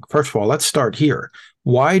anything? First of all, let's start here.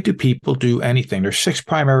 Why do people do anything? There's 6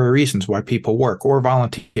 primary reasons why people work or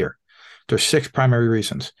volunteer. There's 6 primary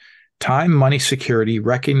reasons. Time, money, security,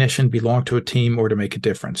 recognition, belong to a team, or to make a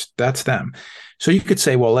difference. That's them. So you could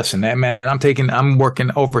say, well, listen, man, I'm working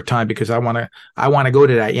overtime because I want to go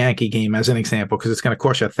to that Yankee game as an example, because it's going to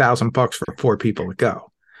cost you $1,000 for 4 people to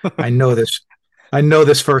go. I know this. I know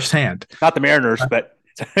this firsthand. Not the Mariners, but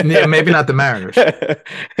yeah, maybe not the Mariners.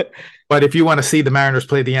 But if you want to see the Mariners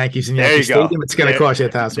play the Yankees in Yankee Stadium, it's going to cost you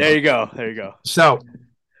 $1,000. There you go. There you go. So,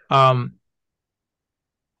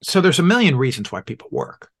 so there's a million reasons why people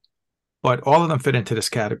work, but all of them fit into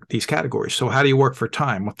these categories. So how do you work for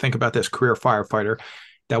time? Well, think about this career firefighter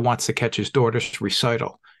that wants to catch his daughter's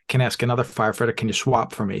recital can ask another firefighter, can you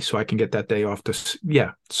swap for me so I can get that day off?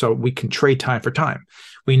 So we can trade time for time.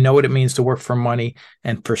 We know what it means to work for money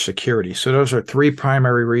and for security. So those are 3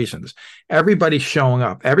 primary reasons. Everybody's showing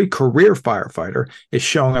up. Every career firefighter is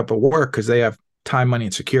showing up at work because they have time, money,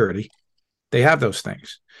 and security. They have those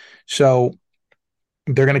things. So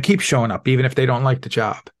they're going to keep showing up even if they don't like the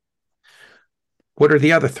job. What are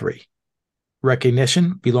the other 3?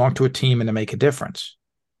 Recognition, belong to a team, and to make a difference.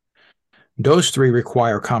 Those 3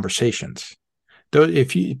 require conversations.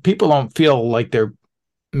 If people don't feel like they're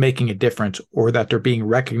making a difference or that they're being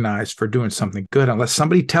recognized for doing something good, unless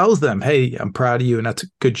somebody tells them, hey, I'm proud of you and that's a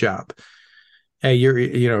good job. Hey,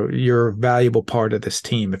 you're a valuable part of this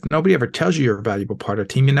team. If nobody ever tells you you're a valuable part of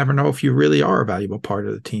the team, you never know if you really are a valuable part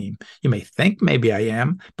of the team. You may think maybe I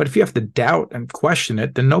am, but if you have to doubt and question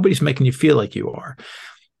it, then nobody's making you feel like you are.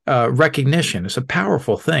 Recognition is a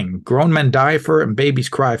powerful thing. Grown men die for it and babies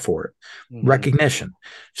cry for it. Mm-hmm. Recognition.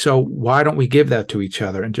 So why don't we give that to each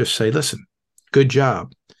other and just say, listen, good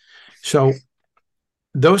job. So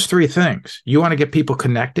those 3 things, you want to get people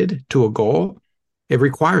connected to a goal, it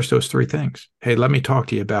requires those 3 things. Hey, let me talk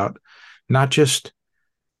to you about not just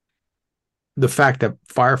the fact that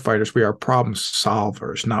firefighters, we are problem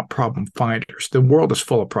solvers, not problem finders. The world is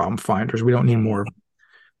full of problem finders. We don't need more.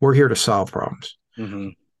 We're here to solve problems. Mm-hmm.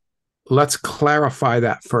 Let's clarify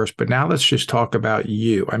that first, but now let's just talk about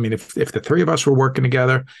you. I mean, if the 3 of us were working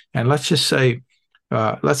together, and let's just say,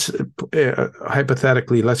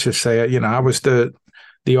 hypothetically, let's just say, I was the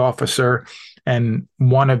officer, and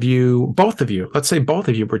both of you, let's say both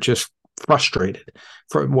of you were just frustrated.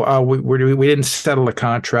 We didn't settle a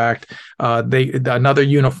contract. Another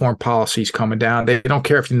uniform policy is coming down. They don't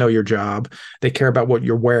care if you know your job. They care about what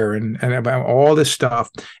you're wearing and about all this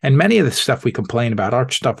stuff. And many of the stuff we complain about are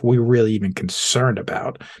stuff we're really even concerned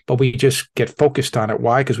about, but we just get focused on it.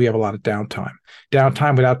 Why? Because we have a lot of downtime.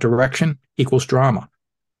 Downtime without direction equals drama.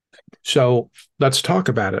 So let's talk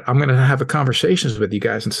about it. I'm going to have conversations with you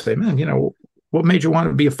guys and say, man, what made you want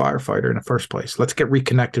to be a firefighter in the first place? Let's get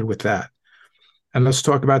reconnected with that. And let's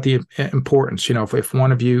talk about the importance. If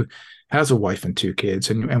one of you has a wife and 2 kids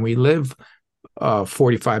and we live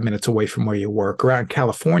 45 minutes away from where you work, around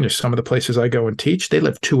California, some of the places I go and teach, they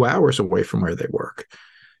live 2 hours away from where they work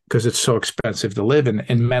because it's so expensive to live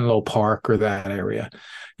in Menlo Park or that area.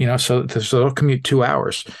 So they'll commute 2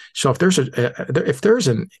 hours. So if there's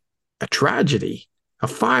a tragedy, a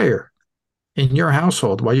fire in your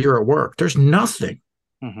household while you're at work, there's nothing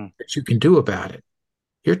that you can do about it.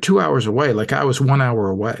 You're 2 hours away, like I was 1 hour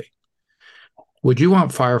away. Would you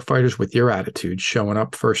want firefighters with your attitude showing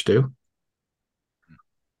up first due?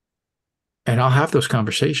 And I'll have those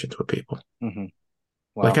conversations with people. Mm-hmm.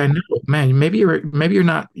 Wow. Like, I know, man, maybe you're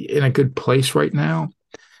not in a good place right now.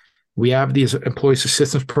 We have these employees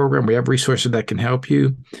assistance program. We have resources that can help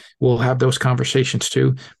you. We'll have those conversations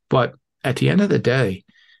too. But at the end of the day,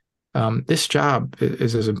 this job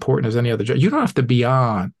is as important as any other job. You don't have to be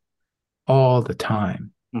on all the time.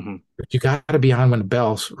 Mm-hmm. But you got to be on when the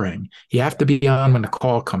bells ring. You have to be on when the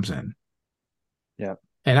call comes in. Yeah.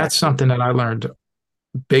 And that's something that I learned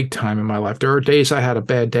big time in my life. There are days I had a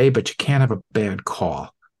bad day, but you can't have a bad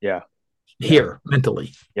call. Yeah. Here,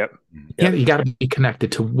 mentally. Yep. Yeah, you got to be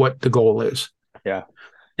connected to what the goal is. Yeah.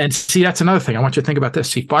 And see, that's another thing. I want you to think about this.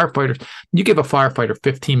 See, firefighters, you give a firefighter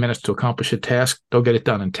 15 minutes to accomplish a task, they'll get it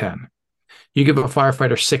done in 10. You give a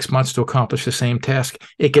firefighter 6 months to accomplish the same task,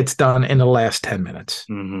 it gets done in the last 10 minutes.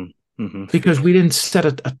 Mm-hmm. Mm-hmm. Because we didn't set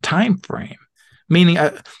a time frame. Meaning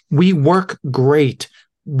we work great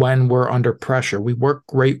when we're under pressure. We work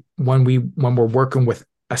great when we're working with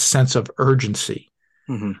a sense of urgency.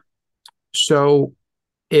 Mm-hmm. So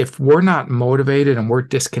if we're not motivated and we're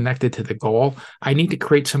disconnected to the goal, I need to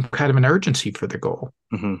create some kind of an urgency for the goal.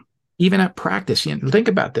 Mm-hmm. Even at practice, think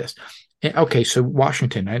about this. Okay, so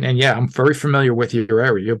Washington, and yeah, I'm very familiar with your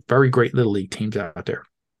area. You have very great Little League teams out there.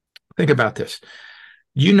 Think about this.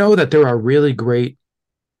 You know that there are really great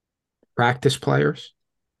practice players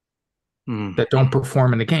that don't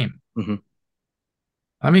perform in the game.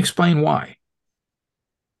 Let me explain why.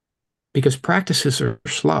 Because practices are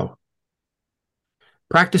slow.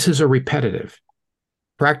 Practices are repetitive.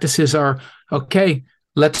 Practices are, okay,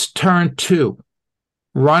 let's turn 2.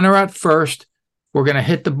 Runner at first. We're going to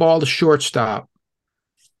hit the ball to shortstop.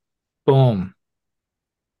 Boom.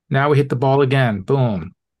 Now we hit the ball again.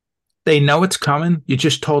 Boom. They know it's coming. You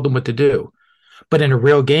just told them what to do. But in a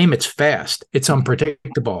real game, it's fast. It's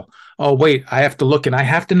unpredictable. Oh, wait, I have to look and I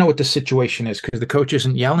have to know what the situation is because the coach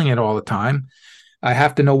isn't yelling it all the time. I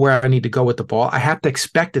have to know where I need to go with the ball. I have to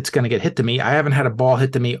expect it's going to get hit to me. I haven't had a ball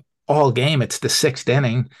hit to me all game. It's the 6th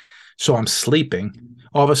inning, so I'm sleeping.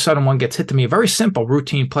 All of a sudden, one gets hit to me. A very simple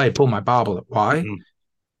routine play. Boom, I bobble it. Why?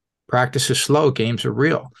 Practice is slow. Games are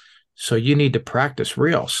real. So you need to practice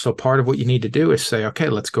real. So part of what you need to do is say, okay,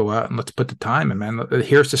 let's go out and let's put the time in, man.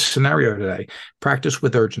 Here's the scenario today. Practice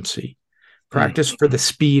with urgency. Practice for the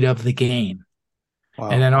speed of the game. Wow.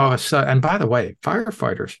 And then all of a sudden, and by the way,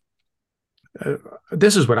 firefighters,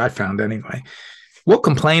 this is what I found anyway. We'll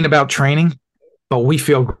complain about training, but we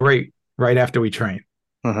feel great right after we train.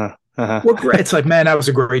 We're great. It's like, man, that was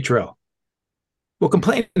a great drill. We'll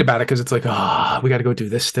complain about it because it's like, we got to go do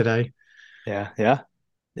this today. Yeah.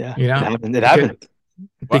 You know, it happened.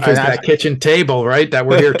 Because that kitchen table, right, that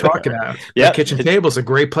we're here talking about. The kitchen table is a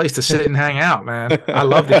great place to sit and hang out, man. I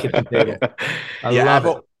love the kitchen table. I love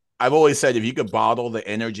it. I've always said if you could bottle the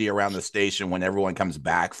energy around the station when everyone comes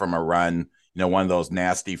back from a run, one of those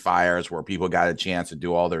nasty fires where people got a chance to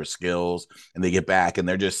do all their skills and they get back and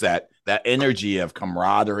they're just that energy of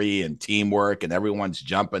camaraderie and teamwork and everyone's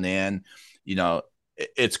jumping in.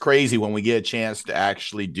 It's crazy when we get a chance to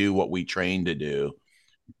actually do what we train to do.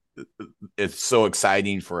 It's so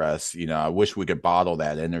exciting for us. I wish we could bottle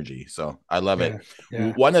that energy. So I love it.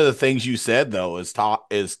 Yeah. One of the things you said though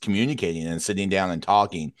is communicating and sitting down and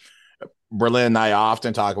talking. Berlin and I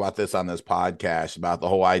often talk about this on this podcast about the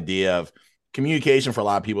whole idea of communication for a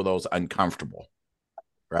lot of people, though, is uncomfortable,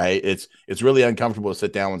 right? It's really uncomfortable to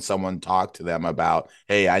sit down with someone, talk to them about,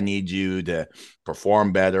 hey, I need you to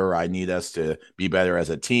perform better. I need us to be better as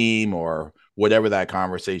a team or whatever that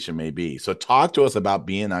conversation may be. So talk to us about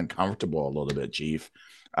being uncomfortable a little bit, Chief.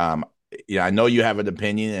 I know you have an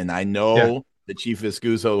opinion, and I know that Chief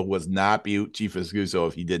Viscuso was not be Chief Viscuso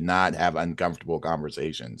if he did not have uncomfortable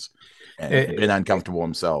conversations and been uncomfortable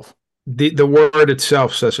himself. The word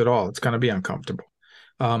itself says it all. It's going to be uncomfortable.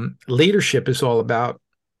 Leadership is all about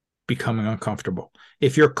becoming uncomfortable.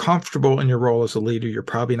 If you're comfortable in your role as a leader, you're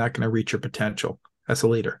probably not going to reach your potential as a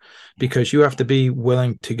leader because you have to be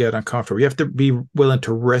willing to get uncomfortable. You have to be willing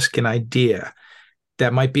to risk an idea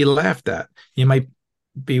that might be laughed at. You might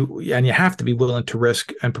be, and you have to be willing to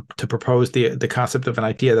risk and to propose the concept of an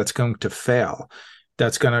idea that's going to fail.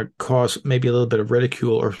 That's going to cause maybe a little bit of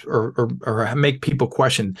ridicule or make people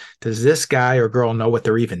question, does this guy or girl know what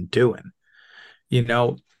they're even doing?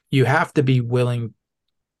 You have to be willing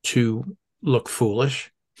to look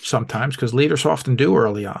foolish sometimes because leaders often do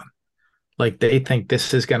early on. Like they think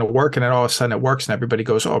this is going to work and then all of a sudden it works and everybody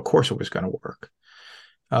goes, oh, of course it was going to work.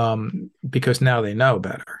 Because now they know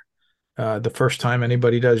better. The first time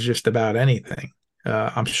anybody does just about anything,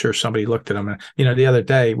 I'm sure somebody looked at them. And, the other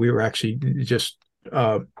day we were actually just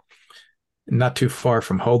not too far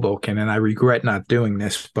from Hoboken, and I regret not doing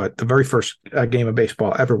this, but the very first game of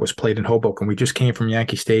baseball ever was played in Hoboken. We just came from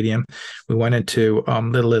Yankee Stadium. We went into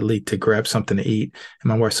Little Italy to grab something to eat, and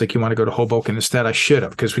my wife's like, you want to go to Hoboken instead? I should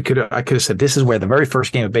have, because I could have said, this is where the very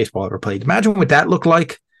first game of baseball ever played. Imagine what that looked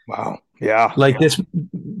like. Wow. Yeah. Like this,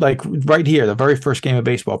 like right here, the very first game of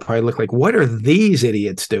baseball probably looked like, what are these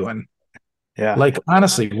idiots doing? Yeah. Like,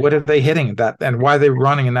 honestly, what are they hitting that, and why are they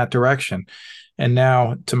running in that direction? And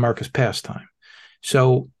now it's America's pastime.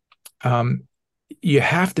 So you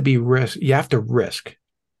have to risk.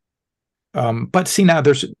 But see, now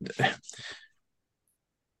there's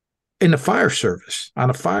in the fire service, on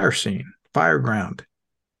a fire scene, fire ground,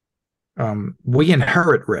 we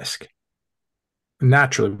inherit risk.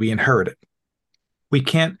 Naturally, we inherit it. We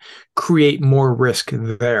can't create more risk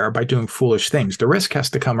there by doing foolish things. The risk has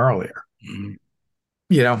to come earlier.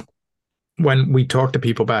 Mm-hmm. When we talk to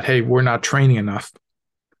people about, hey, we're not training enough.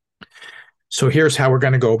 So here's how we're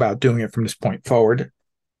going to go about doing it from this point forward.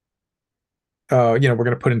 We're going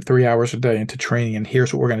to put in 3 hours a day into training, and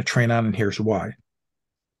here's what we're going to train on, and here's why.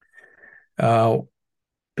 And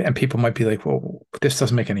people might be like, well, this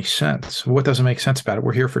doesn't make any sense. What doesn't make sense about it?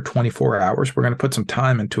 We're here for 24 hours. We're going to put some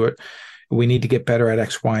time into it. We need to get better at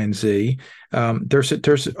X, Y, and Z.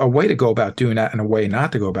 There's a way to go about doing that and a way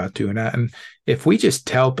not to go about doing that. And if we just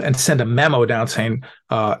tell and send a memo down saying,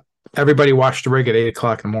 everybody watch the rig at 8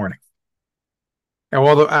 o'clock in the morning. And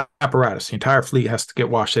all the apparatus, the entire fleet has to get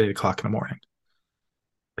washed at 8 o'clock in the morning.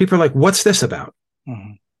 People are like, what's this about?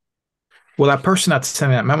 Mm-hmm. Well, that person that's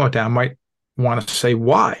sending that memo down might want to say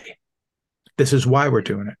why. This is why we're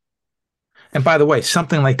doing it. And by the way,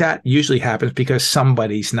 something like that usually happens because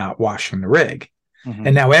somebody's not washing the rig. Mm-hmm.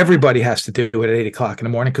 And now everybody has to do it at 8 o'clock in the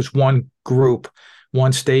morning because one group,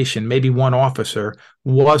 one station, maybe one officer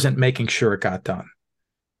wasn't making sure it got done.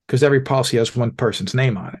 Because every policy has one person's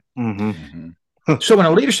name on it. Mm-hmm. So in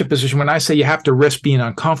a leadership position, when I say you have to risk being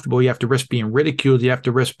uncomfortable, you have to risk being ridiculed, you have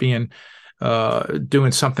to risk being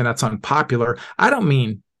doing something that's unpopular, I don't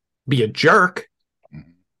mean be a jerk.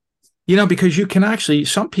 You know, because you can actually,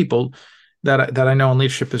 some people that I know in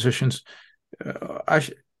leadership positions,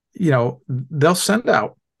 they'll send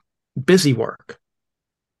out busy work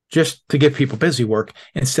just to give people busy work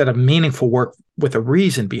instead of meaningful work with a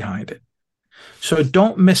reason behind it. So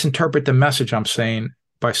don't misinterpret the message I'm saying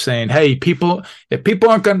by saying, hey, if people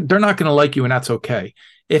aren't going, they're not going to like you, and that's okay.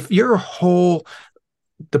 If your whole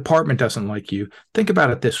department doesn't like you, think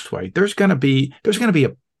about it this way. There's going to be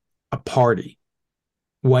a party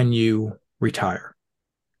when you retire.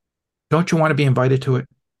 Don't you want to be invited to it?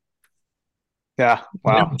 Yeah.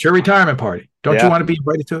 Wow. You know, it's your retirement party. Don't you want to be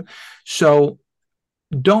invited to it? So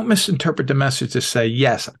don't misinterpret the message to say,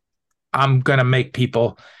 yes, I'm going to make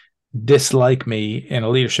people dislike me in a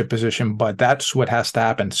leadership position, but that's what has to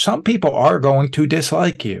happen. Some people are going to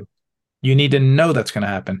dislike you. You need to know that's going to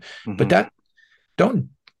happen. Mm-hmm. But that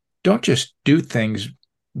don't just do things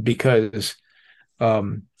because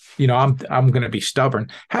I'm going to be stubborn.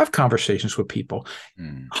 Have conversations with people.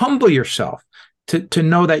 Humble yourself to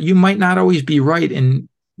know that you might not always be right in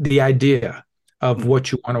the idea of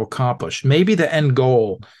what you want to accomplish. Maybe the end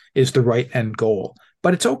goal is the right end goal,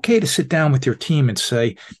 but it's okay to sit down with your team and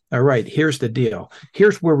say, all right, here's the deal.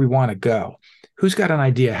 Here's where we want to go. Who's got an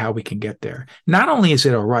idea how we can get there? Not only is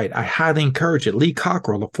it all right, I highly encourage it. Lee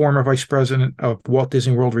Cockrell, the former vice president of Walt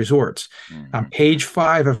Disney World Resorts, on page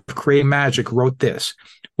 5 of Creating Magic, wrote this.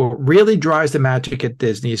 What really drives the magic at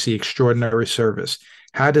Disney is the extraordinary service.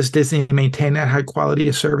 How does Disney maintain that high quality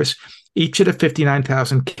of service? Each of the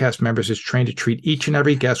 59,000 cast members is trained to treat each and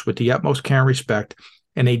every guest with the utmost care and respect,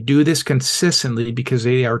 and they do this consistently because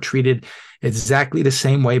they are treated exactly the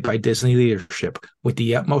same way by Disney leadership, with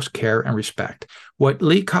the utmost care and respect. What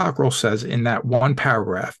Lee Cockrell says in that one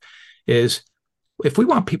paragraph is, if we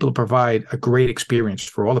want people to provide a great experience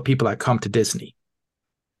for all the people that come to Disney,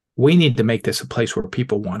 we need to make this a place where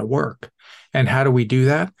people want to work. And how do we do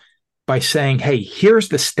that? By saying, hey, here's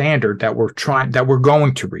the standard that we're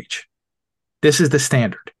going to reach. This is the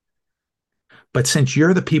standard. But since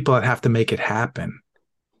you're the people that have to make it happen,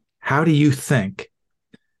 how do you think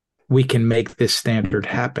we can make this standard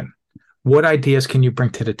happen? What ideas can you bring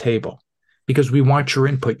to the table? Because we want your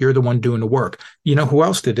input. You're the one doing the work. You know who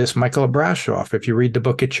else did this? Michael Abrashoff. If you read the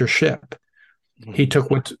book, It's Your Ship. He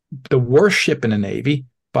took what's the worst ship in the Navy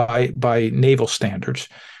by naval standards,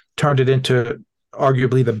 turned it into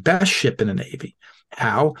arguably the best ship in the Navy.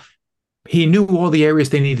 How? He knew all the areas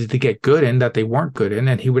they needed to get good in that they weren't good in,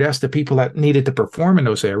 and he would ask the people that needed to perform in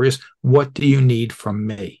those areas, what do you need from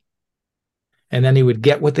me? And then he would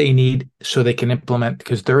get what they need so they can implement,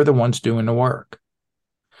 because they're the ones doing the work.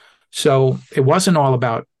 So it wasn't all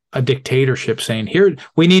about a dictatorship saying, here,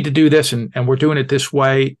 we need to do this, and we're doing it this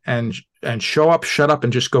way, and show up, shut up,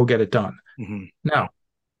 and just go get it done. Mm-hmm. No,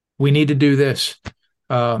 we need to do this.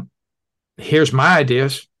 Here's my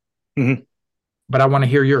ideas, but I want to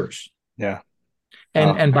hear yours. Yeah.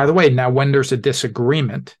 And by the way, now when there's a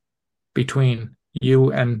disagreement between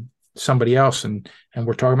you and somebody else, and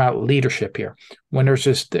we're talking about leadership here, when there's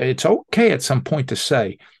this, it's okay at some point to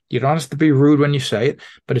say, you don't have to be rude when you say it,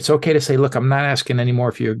 but it's okay to say, look, I'm not asking anymore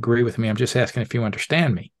if you agree with me. I'm just asking if you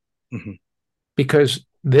understand me. Mm-hmm. Because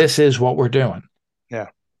this is what we're doing. Yeah.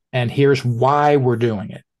 And here's why we're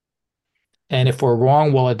doing it. And if we're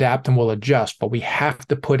wrong, we'll adapt and we'll adjust, but we have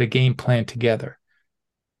to put a game plan together.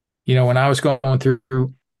 You know, when I was going through,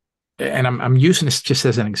 and I'm using this just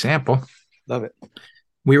as an example. Love it.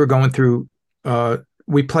 We were going through,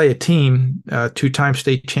 we play a team, two-time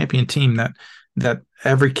state champion team that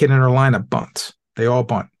every kid in our lineup bunts. They all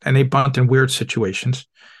bunt, and they bunt in weird situations.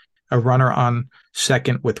 A runner on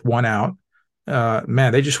second with one out.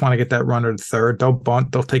 Man, they just want to get that runner to third. They'll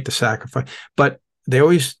bunt. They'll take the sacrifice. But they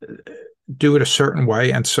always do it a certain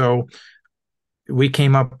way. And so we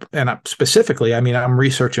came up, and specifically, I mean, I'm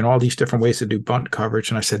researching all these different ways to do bunt coverage.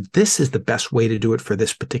 And I said, this is the best way to do it for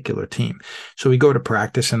this particular team. So we go to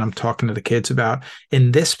practice, and I'm talking to the kids about,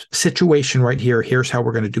 in this situation right here, here's how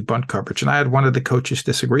we're going to do bunt coverage. And I had one of the coaches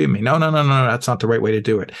disagree with me. No, that's not the right way to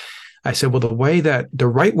do it. I said, well, the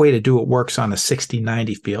right way to do it works on a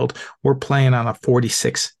 60-90 field. We're playing on a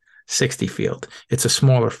 46-60 field. It's a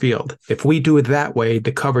smaller field. If we do it that way,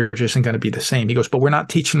 the coverage isn't going to be the same. He goes, but we're not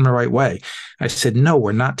teaching them the right way. I said, no,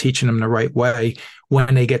 we're not teaching them the right way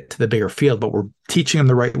when they get to the bigger field, but we're teaching them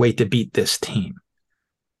the right way to beat this team.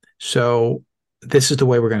 So this is the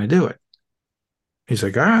way we're going to do it. He's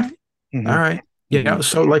like, all right, all right. You know,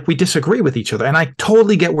 so like we disagree with each other. And I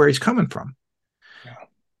totally get where he's coming from. Yeah.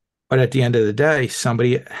 But at the end of the day,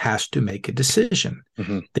 somebody has to make a decision.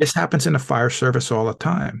 This happens in the fire service all the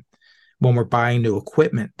time. When we're buying new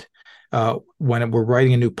equipment, when we're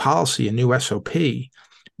writing a new policy, a new SOP,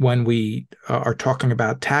 when we are talking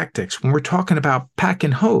about tactics, when we're talking about pack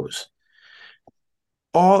and hose,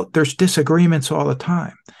 there's disagreements all the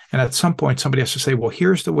time. And at some point, somebody has to say, well,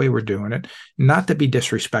 here's the way we're doing it, not to be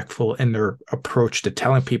disrespectful in their approach to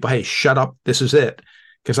telling people, hey, shut up, this is it.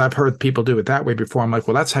 Because I've heard people do it that way before. I'm like,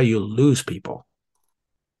 well, that's how you lose people.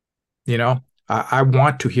 You know, I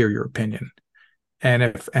want to hear your opinion.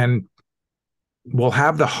 And we'll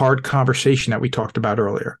have the hard conversation that we talked about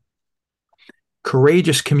earlier.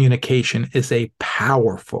 Courageous communication is a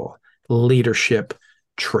powerful leadership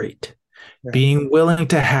trait. Yeah. Being willing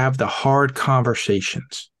to have the hard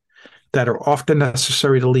conversations that are often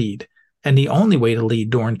necessary to lead, and the only way to lead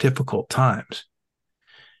during difficult times.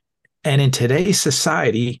 And in today's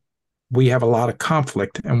society, we have a lot of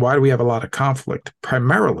conflict. And why do we have a lot of conflict?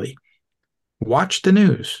 Primarily, watch the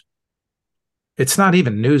news. It's not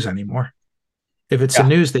even news anymore. If it's the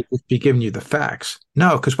news, they would be giving you the facts.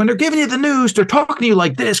 No, because when they're giving you the news, they're talking to you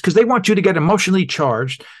like this because they want you to get emotionally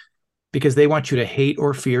charged, because they want you to hate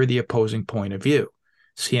or fear the opposing point of view.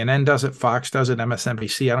 CNN does it, Fox does it,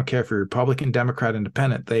 MSNBC. I don't care if you're Republican, Democrat,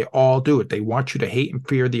 Independent. They all do it. They want you to hate and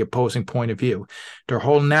fear the opposing point of view. Their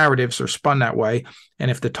whole narratives are spun that way.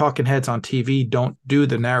 And if the talking heads on TV don't do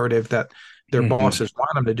the narrative that their bosses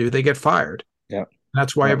want them to do, they get fired. Yeah. And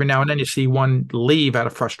that's why every now and then you see one leave out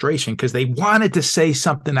of frustration because they wanted to say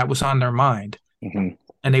something that was on their mind. And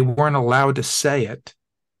they weren't allowed to say it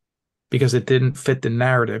because it didn't fit the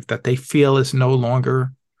narrative that they feel is no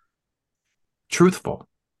longer truthful.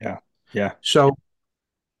 Yeah. So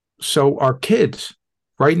our kids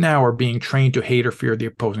right now are being trained to hate or fear the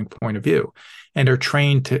opposing point of view. And they're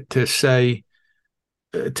trained to say,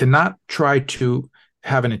 to not try to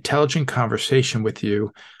have an intelligent conversation with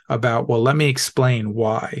you about, well, let me explain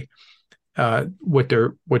why. What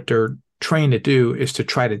they're trained to do is to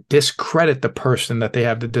try to discredit the person that they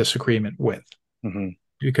have the disagreement with.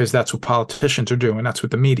 Because that's what politicians are doing. That's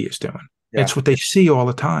what the media is doing. Yeah. It's what they see all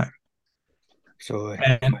the time. So,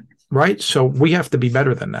 so we have to be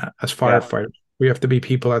better than that as firefighters. Yeah. We have to be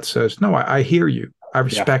people that says, no, I hear you. I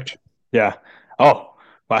respect you. Yeah. Oh,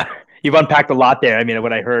 wow. You've unpacked a lot there. I mean,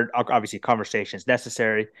 what I heard, obviously conversations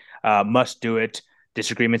necessary, must do it.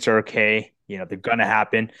 Disagreements are okay. You know, they're going to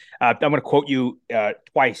happen. I'm going to quote you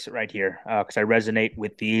twice right here because I resonate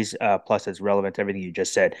with these, plus it's relevant to everything you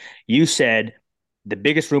just said. You said, the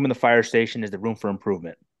biggest room in the fire station is the room for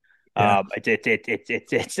improvement. Yeah.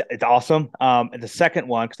 It's awesome. And the second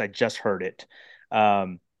one, because I just heard it,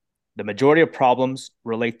 the majority of problems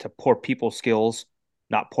relate to poor people skills,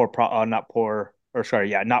 not poor fireground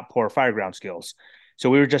skills. So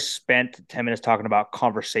we were just spent 10 minutes talking about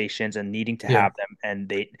conversations and needing to have them. And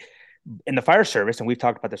they, in the fire service, and we've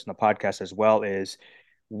talked about this in the podcast as well, is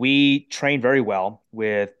we train very well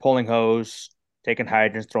with pulling hose, taking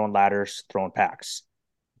hydrants, throwing ladders, throwing packs.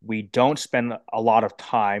 We don't spend a lot of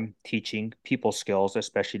time teaching people skills,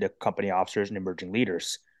 especially to company officers and emerging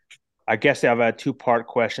leaders. I guess I have a two-part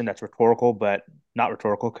question that's rhetorical, but not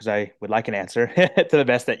rhetorical because I would like an answer to the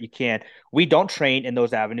best that you can. We don't train in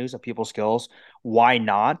those avenues of people skills. Why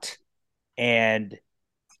not? And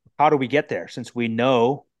how do we get there since we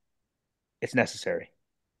know it's necessary?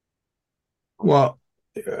 Well,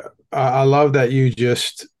 I love that you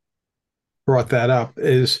just brought that up,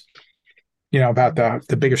 is, you know, about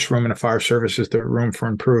the biggest room in a fire service is the room for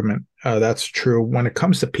improvement. That's true. When it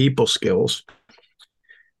comes to people skills,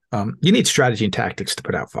 you need strategy and tactics to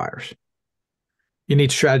put out fires. You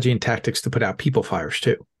need strategy and tactics to put out people fires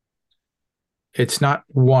too. It's not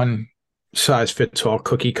one size fits all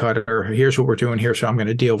cookie cutter. Here's what we're doing here, so I'm going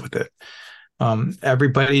to deal with it.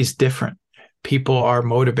 Everybody's different. People are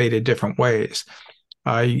motivated different ways.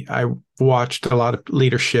 I watched a lot of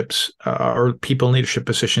leaderships or people in leadership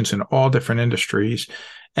positions in all different industries.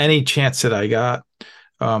 Any chance that I got,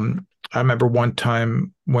 I remember one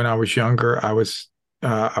time when I was younger, I was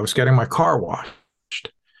getting my car washed,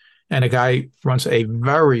 and a guy runs a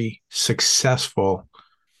very successful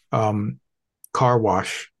car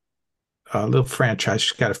wash, little franchise.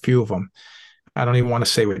 She's got a few of them. I don't even want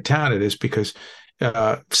to say what town it is because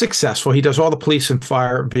successful. He does all the police and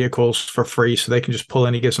fire vehicles for free, so they can just pull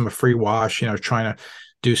in. He gives them a free wash, trying to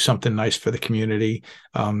do something nice for the community.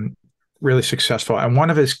 Really successful. And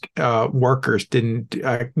one of his workers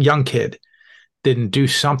young kid, didn't do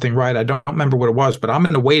something right. I don't remember what it was, but I'm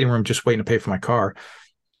in the waiting room just waiting to pay for my car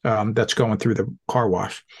that's going through the car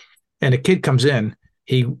wash. And a kid comes in.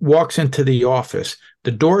 He walks into the office.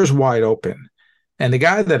 The door is wide open. And the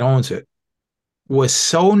guy that owns it was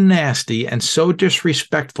so nasty and so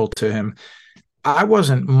disrespectful to him. I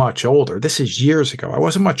wasn't much older. This is years ago. I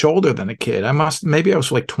wasn't much older than a kid. Maybe I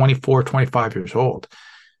was like 24, 25 years old.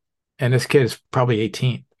 And this kid is probably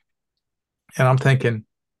 18. And I'm thinking,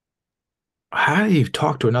 how do you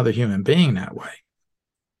talk to another human being that way?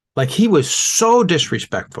 Like, he was so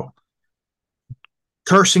disrespectful,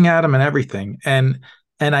 cursing at him and everything. And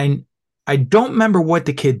I don't remember what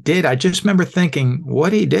the kid did. I just remember thinking,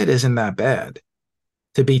 what he did isn't that bad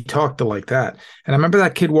to be talked to like that. And I remember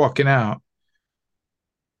that kid walking out.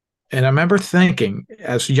 And I remember thinking,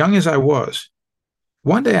 as young as I was,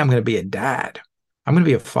 one day I'm going to be a dad. I'm going to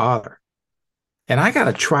be a father. And I got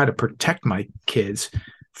to try to protect my kids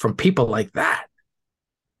from people like that.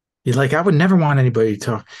 You're like, I would never want anybody to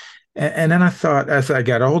talk. And then I thought, as I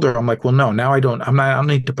got older, I'm like, well, no, now I don't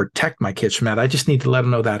need to protect my kids from that. I just need to let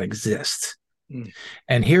them know that exists. Mm.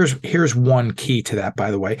 And here's one key to that,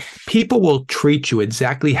 by the way. People will treat you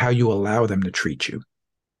exactly how you allow them to treat you.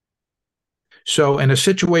 So in a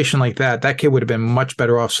situation like that, that kid would have been much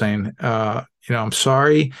better off saying, I'm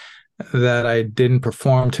sorry that I didn't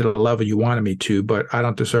perform to the level you wanted me to, but I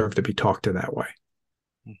don't deserve to be talked to that way.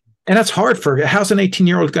 Mm-hmm. And that's hard how's an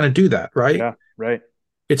 18-year-old going to do that, right? Yeah, right.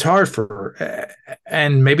 It's hard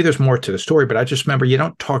and maybe there's more to the story, but I just remember you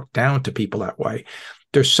don't talk down to people that way.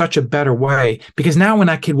 There's such a better way, because now when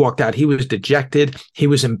that kid walked out, he was dejected. He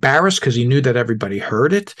was embarrassed because he knew that everybody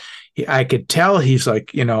heard it. I could tell he's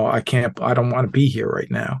like, I don't want to be here right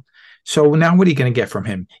now. So now what are you going to get from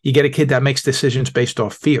him? You get a kid that makes decisions based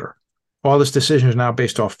off fear. All his decisions are now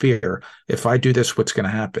based off fear. If I do this, what's going to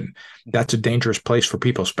happen? That's a dangerous place for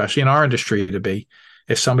people, especially in our industry, to be.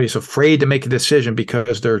 If somebody's afraid to make a decision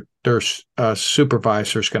because their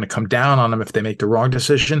supervisor is going to come down on them if they make the wrong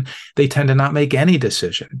decision, they tend to not make any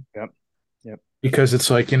decision. Yep. Because it's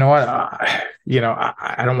like, I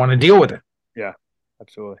don't want to deal with it. Yeah,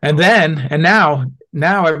 absolutely. And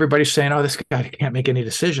now everybody's saying, oh, this guy can't make any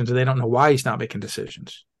decisions, and they don't know why he's not making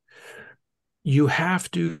decisions. You have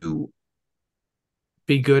to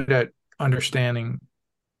be good at understanding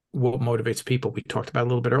what motivates people. We talked about a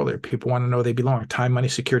little bit earlier. People want to know they belong. Time, money,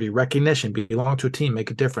 security, recognition, belong to a team,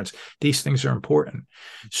 make a difference. These things are important.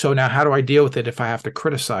 So now how do I deal with it if I have to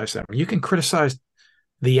criticize them? You can criticize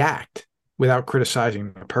the act without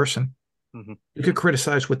criticizing the person. Mm-hmm. You could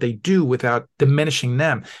criticize what they do without diminishing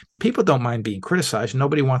them. People don't mind being criticized.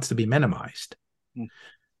 Nobody wants to be minimized. Mm-hmm.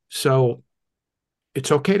 So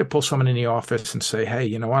it's okay to pull someone in the office and say, hey,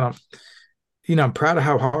 you know what? I'm proud of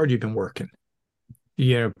how hard you've been working.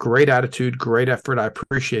 Great attitude, great effort. I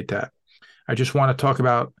appreciate that. I just want to talk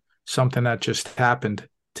about something that just happened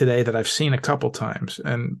today that I've seen a couple times,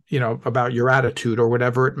 and, about your attitude or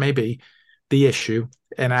whatever it may be, the issue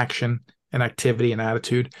and action and activity and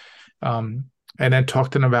attitude. And then talk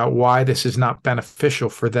to them about why this is not beneficial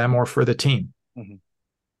for them or for the team. Mm-hmm.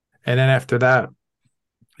 And then after that,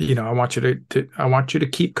 I want you to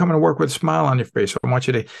keep coming to work with a smile on your face. I want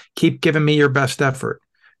you to keep giving me your best effort.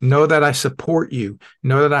 Know that I support you.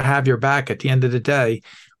 Know that I have your back. At the end of the day,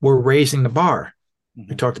 we're raising the bar. Mm-hmm.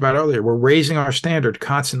 We talked about earlier. We're raising our standard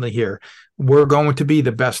constantly here. We're going to be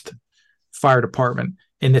the best fire department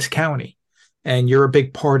in this county, and you're a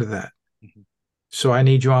big part of that. Mm-hmm. So I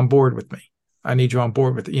need you on board with me.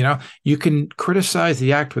 You can criticize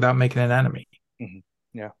the act without making an enemy.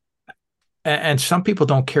 Mm-hmm. Yeah. And some people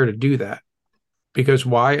don't care to do that. Because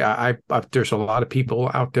why? There's a lot of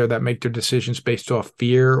people out there that make their decisions based off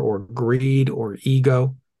fear or greed or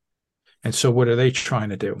ego. And so what are they trying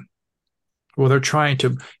to do? Well, they're trying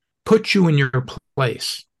to put you in your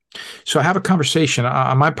place. So I have a conversation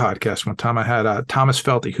on my podcast one time. I had Thomas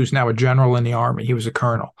Felty, who's now a general in the Army. He was a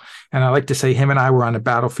colonel. And I like to say him and I were on the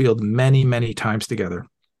battlefield many, many times together,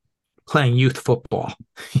 playing youth football,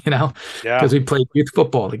 because we played youth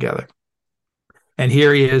football together. And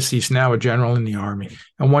here he is. He's now a general in the Army.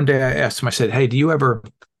 And one day I asked him, I said, hey, do you ever,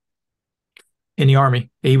 in the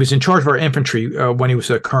Army, he was in charge of our infantry when he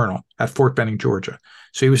was a colonel at Fort Benning, Georgia.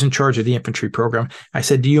 So he was in charge of the infantry program. I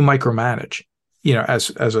said, do you micromanage?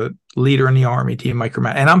 As a leader in the Army, do you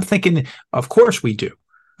micromanage? And I'm thinking, of course we do.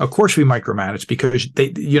 Of course we micromanage, because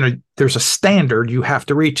there's a standard you have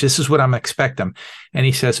to reach. This is what I'm expecting. And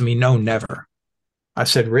he says to me, no, never. I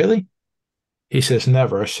said, really? He says,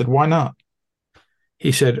 never. I said, why not?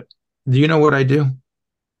 He said, do you know what I do?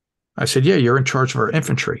 I said, yeah, you're in charge of our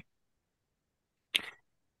infantry.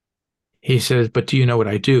 He says, but do you know what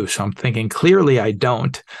I do? So I'm thinking, clearly I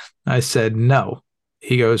don't. I said, no.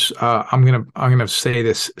 He goes, I'm gonna say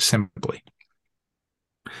this simply.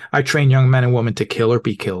 I train young men and women to kill or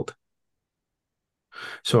be killed.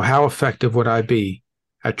 So how effective would I be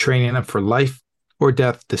at training them for life or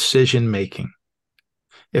death decision making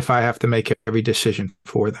if I have to make every decision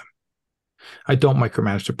for them? I don't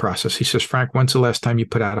micromanage the process. He says, Frank, when's the last time you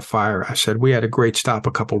put out a fire? I said, we had a great stop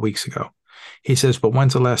a couple of weeks ago. He says, but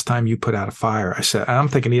when's the last time you put out a fire? I said, I'm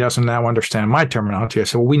thinking he doesn't now understand my terminology. I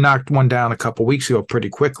said, well, we knocked one down a couple of weeks ago pretty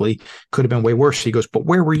quickly. Could have been way worse. He goes, but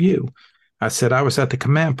where were you? I said, I was at the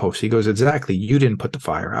command post. He goes, exactly. You didn't put the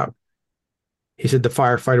fire out. He said, the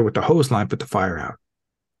firefighter with the hose line put the fire out.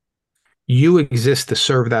 You exist to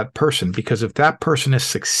serve that person, because if that person is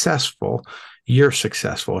successful, you're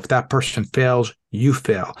successful. If that person fails, you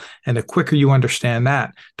fail. And the quicker you understand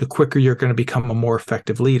that, the quicker you're going to become a more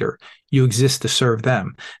effective leader. You exist to serve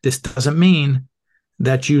them. This doesn't mean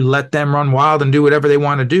that you let them run wild and do whatever they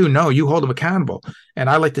want to do. No, you hold them accountable. And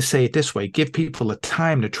I like to say it this way: give people the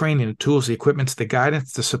time, the training, the tools, the equipment, the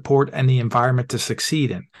guidance, the support, and the environment to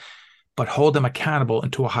succeed in, but hold them accountable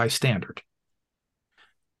and to a high standard.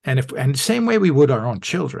 And the same way we would our own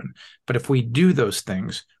children. But if we do those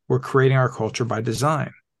things, we're creating our culture by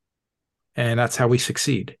design. And that's how we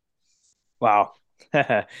succeed. Wow.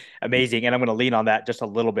 Amazing. And I'm going to lean on that just a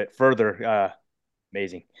little bit further.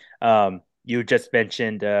 Amazing. You just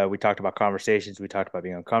mentioned, we talked about conversations. We talked about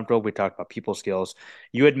being uncomfortable. We talked about people skills.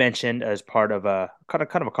 You had mentioned, as part of a kind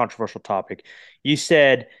of a controversial topic, you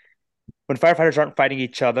said when firefighters aren't fighting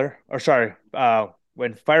each other,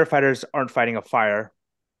 when firefighters aren't fighting a fire,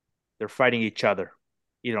 they're fighting each other,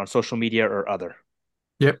 either on social media or other.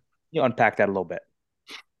 Yep. You unpack that a little bit.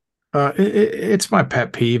 It's my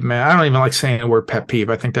pet peeve, man. I don't even like saying the word pet peeve.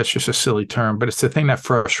 I think that's just a silly term, but it's the thing that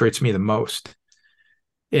frustrates me the most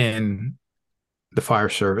in the fire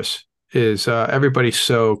service is everybody's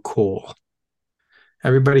so cool.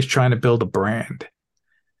 Everybody's trying to build a brand.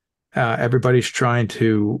 Everybody's trying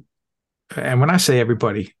to, and when I say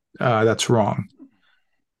everybody, that's wrong.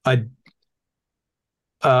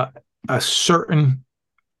 A certain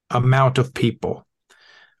amount of people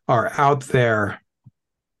are out there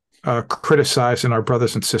criticizing our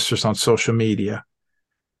brothers and sisters on social media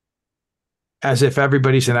as if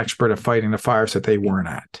everybody's an expert at fighting the fires that they weren't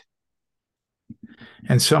at.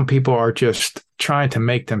 And some people are just trying to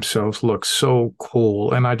make themselves look so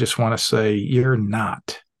cool. And I just want to say, you're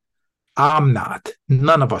not. I'm not.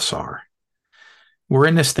 None of us are. We're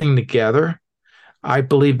in this thing together. I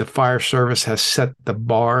believe the fire service has set the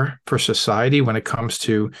bar for society when it comes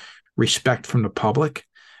to respect from the public.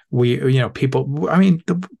 People, I mean,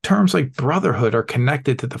 the terms like brotherhood are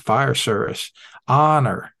connected to the fire service,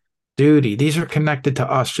 honor, duty. These are connected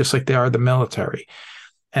to us just like they are the military.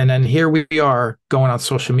 And then here we are going on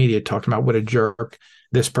social media talking about what a jerk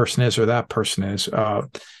this person is or that person is,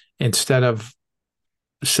 instead of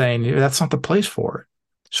saying that's not the place for it.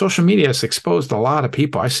 Social media has exposed a lot of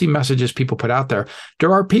people. I see messages people put out there.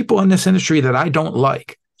 There are people in this industry that I don't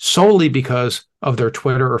like solely because of their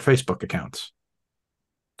Twitter or Facebook accounts,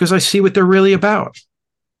 because I see what they're really about.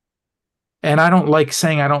 And I don't like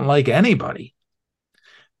saying I don't like anybody,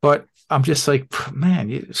 but I'm just like, man,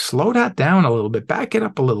 you slow that down a little bit, back it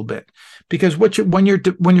up a little bit, because when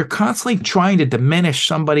you're constantly trying to diminish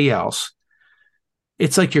somebody else,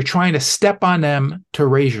 it's like you're trying to step on them to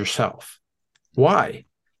raise yourself. Why?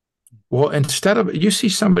 Well, instead of, you see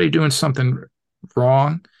somebody doing something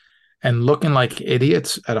wrong and looking like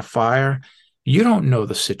idiots at a fire, you don't know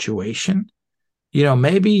the situation.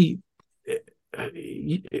 Maybe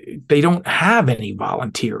they don't have any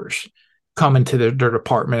volunteers coming to their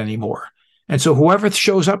department anymore. And so whoever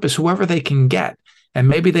shows up is whoever they can get. And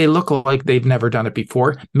maybe they look like they've never done it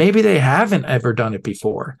before. Maybe they haven't ever done it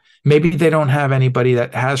before. Maybe they don't have anybody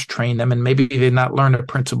that has trained them. And maybe they've not learned the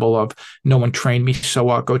principle of no one trained me,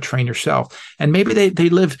 so go train yourself. And maybe they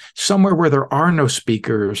live somewhere where there are no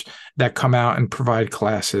speakers that come out and provide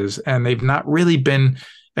classes. And they've not really been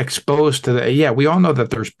exposed to we all know that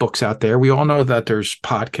there's books out there. We all know that there's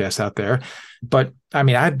podcasts out there. But I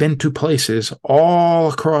mean, I've been to places all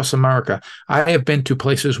across America. I have been to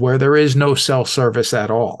places where there is no cell service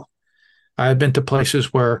at all. I've been to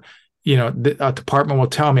places where, a department will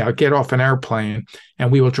tell me I'll get off an airplane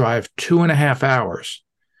and we will drive 2.5 hours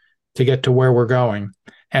to get to where we're going.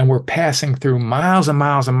 And we're passing through miles and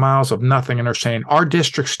miles and miles of nothing. And they're saying, our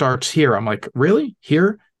district starts here. I'm like, really?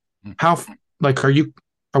 Here? How, are you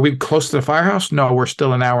Are we close to the firehouse? No, we're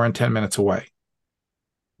still an hour and 10 minutes away.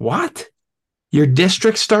 What? Your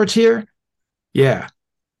district starts here? Yeah.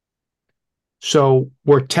 So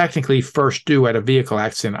we're technically first due at a vehicle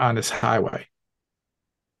accident on this highway.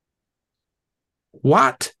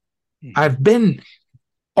 What? I've been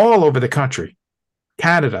all over the country,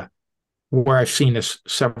 Canada, where I've seen this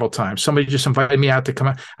several times. Somebody just invited me out to come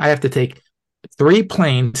out. I have to take 3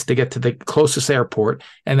 planes to get to the closest airport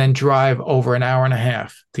and then drive over an hour and a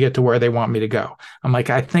half to get to where they want me to go. I'm like,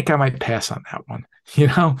 I think I might pass on that one, you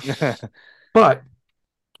know? But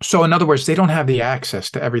so in other words, they don't have the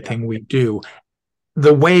access to everything we do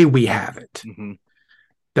the way we have it. Mm-hmm.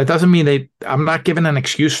 That doesn't mean I'm not giving an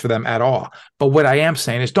excuse for them at all. But what I am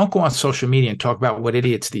saying is don't go on social media and talk about what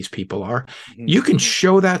idiots these people are. Mm-hmm. You can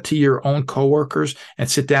show that to your own coworkers and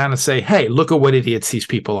sit down and say, hey, look at what idiots these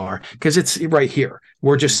people are. Because it's right here.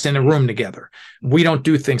 We're just in a room together. We don't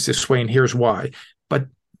do things this way, and here's why. But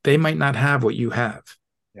they might not have what you have.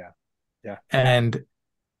 Yeah. Yeah. And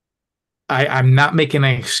I'm not making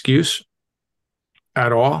an excuse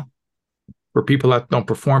at all for people that don't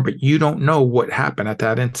perform, but you don't know what happened at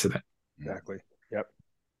that incident. Exactly. Yep.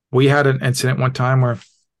 We had an incident one time where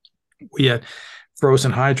we had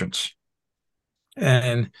frozen hydrants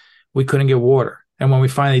and we couldn't get water. And when we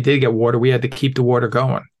finally did get water, we had to keep the water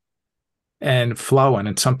going and flowing.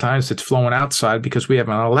 And sometimes it's flowing outside because we have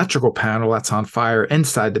an electrical panel that's on fire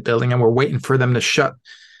inside the building, and we're waiting for them to shut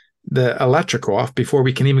the electric off before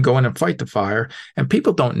we can even go in and fight the fire. And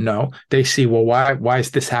people don't know. They see, well, why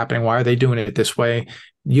is this happening? Why are they doing it this way?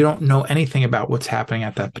 You don't know anything about what's happening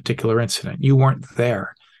at that particular incident. You weren't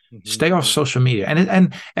there. Mm-hmm. Stay off social media.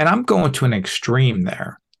 And I'm going to an extreme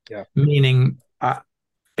there. Yeah. Meaning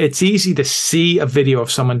it's easy to see a video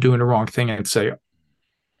of someone doing the wrong thing and say,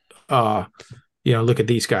 look at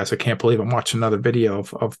these guys. I can't believe I'm watching another video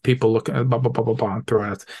of people looking at blah, blah, blah, blah, blah, and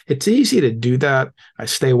throwing it. It's easy to do that. I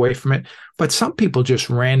stay away from it. But some people just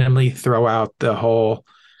randomly throw out the whole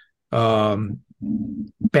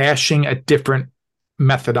bashing a different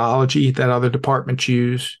methodology that other departments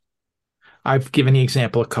use. I've given the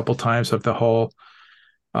example a couple times of the whole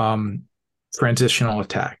transitional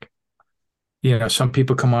attack. You know, some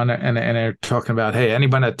people come on and they're talking about, hey,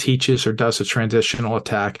 anybody that teaches or does a transitional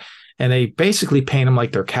attack, and they basically paint them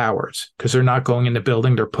like they're cowards because they're not going in the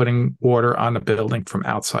building. They're putting water on the building from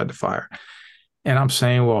outside the fire. And I'm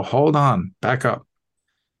saying, well, hold on, back up.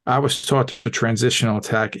 I was taught a transitional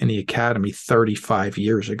attack in the academy 35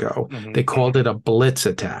 years ago. Mm-hmm. They called it a blitz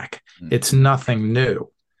attack. Mm-hmm. It's nothing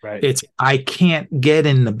new. Right. It's I can't get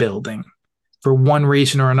in the building for one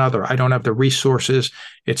reason or another. I don't have the resources.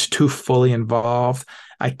 It's too fully involved.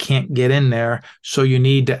 I can't get in there. So you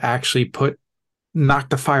need to actually knock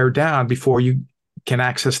the fire down before you can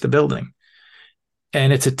access the building.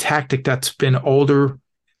 And it's a tactic that's been older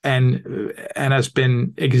and has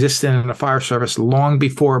been existing in the fire service long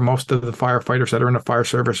before most of the firefighters that are in the fire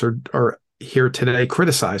service are here today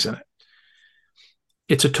criticizing it.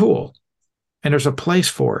 It's a tool, and there's a place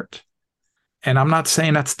for it. And I'm not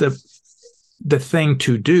saying that's the thing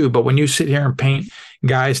to do, but when you sit here and paint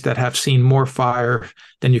guys that have seen more fire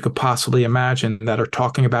than you could possibly imagine that are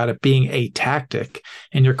talking about it being a tactic,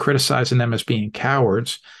 and you're criticizing them as being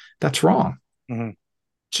cowards, that's wrong. Mm-hmm.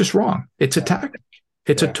 It's just wrong. It's a tactic.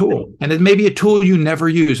 It's a tool. And it may be a tool you never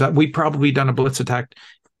use. We've probably done a blitz attack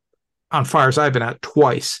on fires I've been at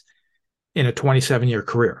twice in a 27-year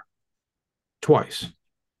career. Twice.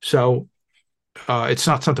 So it's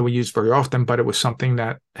not something we use very often, but it was something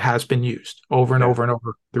that has been used over and over and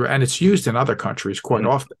over. And it's used in other countries quite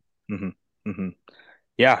often. Mm-hmm. Mm-hmm.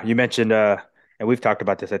 Yeah, you mentioned, and we've talked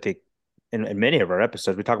about this, I think, in many of our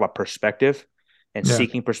episodes. We talk about perspective and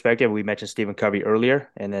seeking perspective. We mentioned Stephen Covey earlier.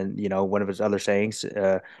 And then, one of his other sayings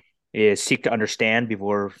is seek to understand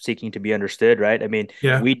before seeking to be understood, right? I mean,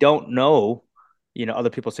 we don't know, other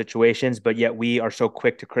people's situations, but yet we are so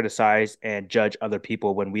quick to criticize and judge other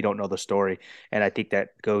people when we don't know the story. And I think that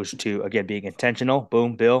goes to, again, being intentional.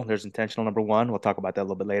 Boom, Bill, there's intentional number one. We'll talk about that a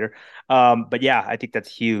little bit later. But yeah, I think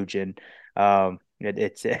that's huge. And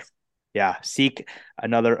seek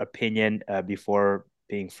another opinion before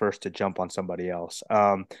being first to jump on somebody else.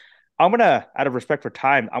 I'm going to, out of respect for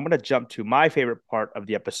time, I'm going to jump to my favorite part of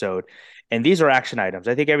the episode. And these are action items.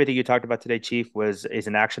 I think everything you talked about today, Chief, is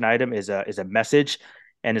an action item, is a message,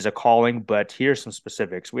 and is a calling. But here's some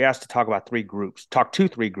specifics. We asked to talk about 3 groups, talk to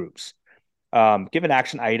 3 groups. Give an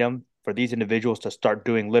action item for these individuals to start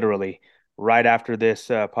doing literally right after this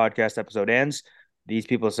podcast episode ends. These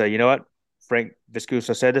people say, you know what? Frank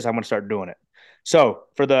Viscuso said this, I'm going to start doing it. So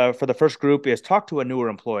for the first group is talk to a newer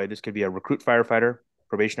employee. This could be a recruit firefighter,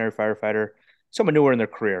 probationary firefighter, someone newer in their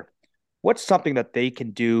career. what's something that they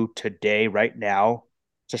can do today, right now,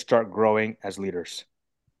 to start growing as leaders?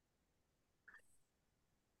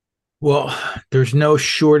 Well, there's no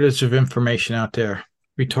shortage of information out there.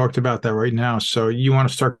 We talked about that right now. So you want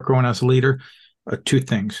to start growing as a leader? Two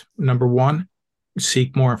things. Number one,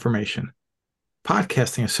 seek more information.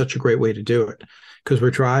 Podcasting is such a great way to do it because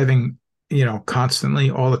we're driving, constantly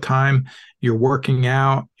all the time. You're working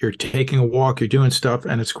out, you're taking a walk, you're doing stuff,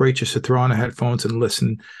 and it's great just to throw on the headphones and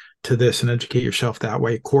listen to this and educate yourself that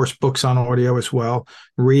way. Of course, books on audio as well,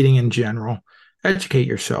 reading in general. Educate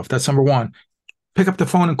yourself. That's number one. Pick up the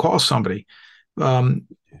phone and call somebody. Um,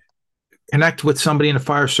 Connect with somebody in the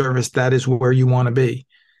fire service that is where you want to be,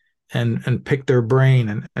 and pick their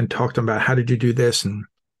brain and talk to them about how did you do this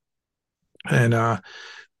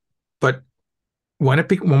but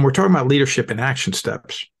when we're talking about leadership and action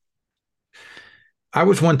steps, I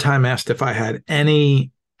was one time asked if I had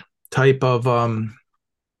any type of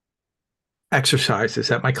exercises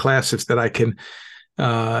at my classes that I can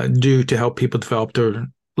do to help people develop their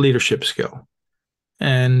leadership skill.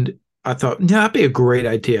 And I thought, yeah, that'd be a great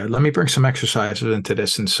idea. Let me bring some exercises into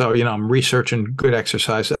this. And so, I'm researching good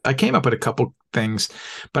exercises. I came up with a couple things,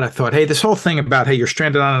 but I thought, hey, this whole thing about, hey, you're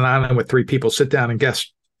stranded on an island with 3 people, sit down and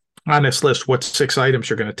guess on this list what 6 items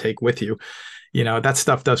you're going to take with you. That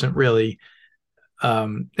stuff doesn't really,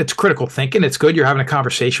 it's critical thinking. It's good. You're having a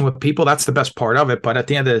conversation with people. That's the best part of it. But at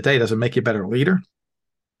the end of the day, does it make you a better leader?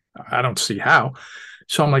 I don't see how.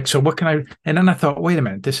 So I'm like, so what can I, and then I thought, wait a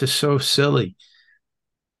minute, this is so silly.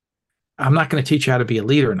 I'm not going to teach you how to be a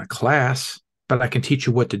leader in a class, but I can teach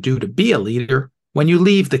you what to do to be a leader when you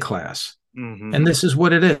leave the class. Mm-hmm. And this is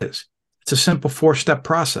what it is. It's a simple 4-step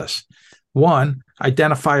process. 1,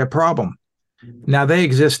 identify a problem. Now they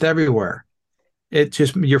exist everywhere. It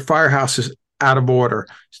just, your firehouse is out of order.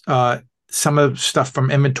 Some of the stuff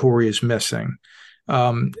from inventory is missing.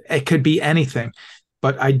 It could be anything,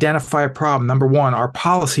 but identify a problem. Number 1, our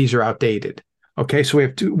policies are outdated. Okay. So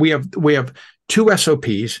we have 2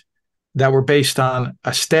 SOPs that were based on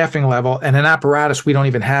a staffing level and an apparatus we don't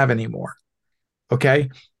even have anymore. Okay.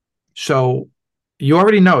 So you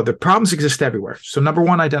already know the problems exist everywhere. So number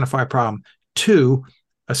 1, identify a problem. 2,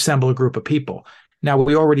 assemble a group of people. Now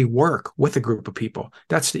we already work with a group of people.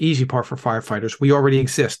 That's the easy part for firefighters. We already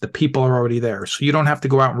exist. The people are already there. So you don't have to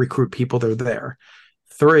go out and recruit people. They're there.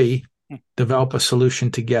 3, develop a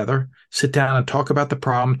solution together, sit down and talk about the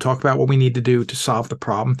problem, talk about what we need to do to solve the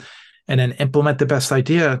problem, and then implement the best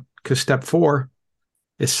idea. Because step 4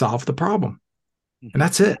 is solve the problem. And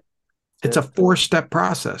that's it. It's a 4-step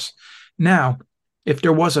process. Now, if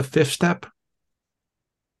there was a 5th step,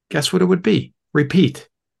 guess what it would be? Repeat.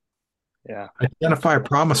 Yeah. Identify a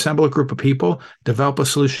problem, assemble a group of people, develop a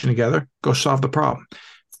solution together, go solve the problem.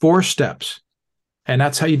 4 steps. And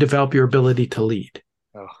that's how you develop your ability to lead.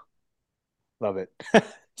 Oh, love it.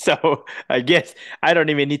 So I guess I don't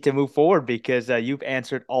even need to move forward because you've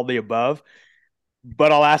answered all the above.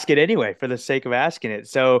 But I'll ask it anyway for the sake of asking it.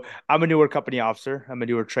 So I'm a newer company officer. I'm a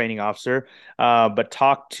newer training officer, but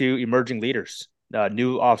talk to emerging leaders,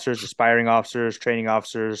 new officers, aspiring officers, training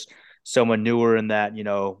officers, someone newer in that,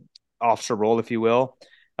 officer role, if you will.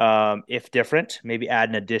 If different, maybe add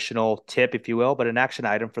an additional tip, if you will, but an action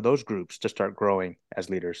item for those groups to start growing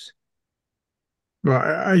as leaders. Well,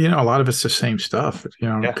 a lot of it's the same stuff.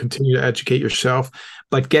 Continue to educate yourself,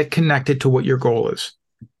 but get connected to what your goal is.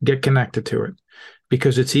 Get connected to it.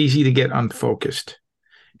 Because it's easy to get unfocused.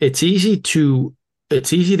 It's easy to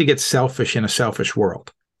get selfish in a selfish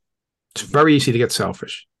world. It's very easy to get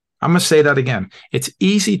selfish. I'm going to say that again. It's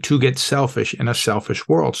easy to get selfish in a selfish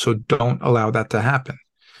world. So don't allow that to happen.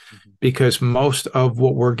 Mm-hmm. Because most of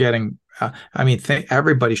what we're getting,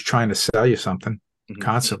 everybody's trying to sell you something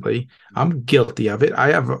constantly. I'm guilty of it.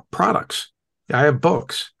 I have products. I have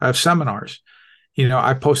books. I have seminars.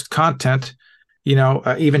 I post content,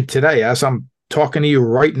 even today as I'm talking to you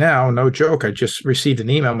right now, no joke. I just received an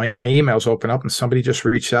email. My emails open up and somebody just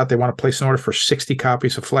reached out. They want to place an order for 60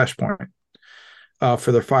 copies of Flashpoint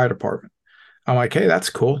for their fire department. I'm like, hey, that's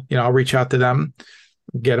cool. I'll reach out to them,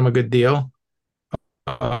 get them a good deal.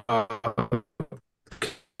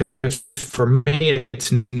 For me,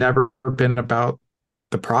 it's never been about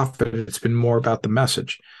the profit. It's been more about the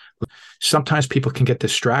message. Sometimes people can get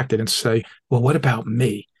distracted and say, well, what about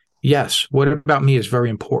me? Yes, what about me is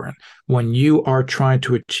very important. When you are trying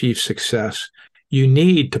to achieve success, you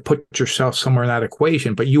need to put yourself somewhere in that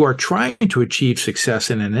equation, but you are trying to achieve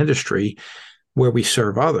success in an industry where we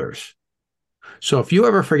serve others. So if you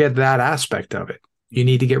ever forget that aspect of it, you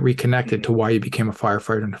need to get reconnected to why you became a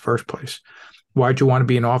firefighter in the first place. Why'd you want to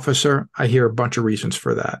be an officer? I hear a bunch of reasons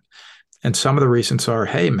for that. And some of the reasons are,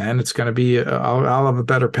 hey, man, it's going to be, I'll have a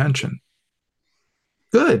better pension.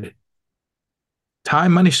 Good.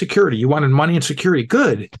 Time, money, security. You wanted money and security.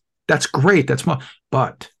 Good. That's great.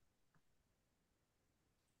 But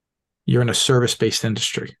you're in a service-based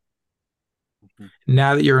industry.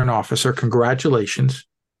 Now that you're an officer, congratulations.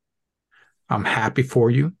 I'm happy for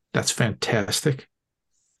you. That's fantastic.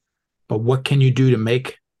 But what can you do to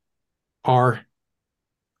make our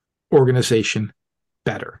organization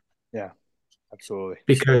better? Yeah, absolutely.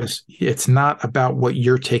 Because it's not about what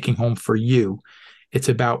you're taking home for you. It's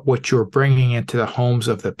about what you're bringing into the homes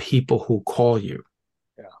of the people who call you.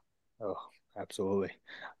 Yeah. Oh, absolutely.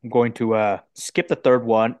 I'm going to skip the third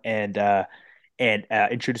one and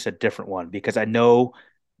introduce a different one because I know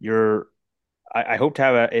you're. I hope to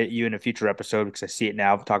have you in a future episode because I see it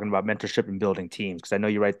now talking about mentorship and building teams because I know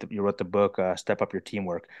you wrote the book Step Up Your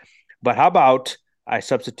Teamwork. But how about I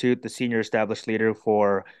substitute the senior established leader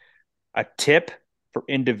for a tip for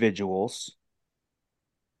individuals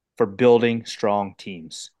for building strong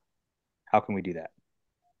teams? How can we do that?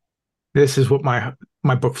 This is what my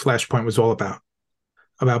book Flashpoint was all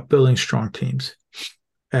about building strong teams.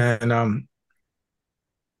 And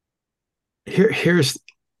here's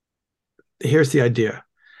the idea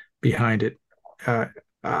behind it.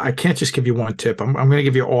 I can't just give you one tip. I'm going to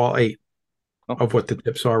give you all 8 of what the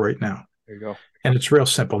tips are right now. There you go. And it's real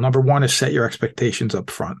simple. Number 1 is set your expectations up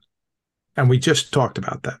front. And we just talked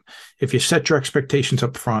about that. If you set your expectations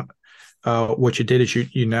up front, what you did is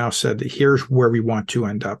you now said that here's where we want to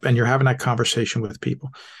end up. And you're having that conversation with people.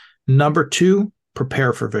 Number 2,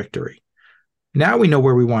 prepare for victory. Now we know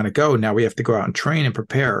where we want to go. Now we have to go out and train and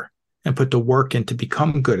prepare and put the work in to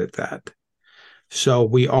become good at that. So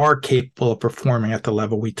we are capable of performing at the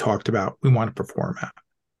level we talked about we want to perform at.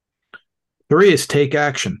 3 is take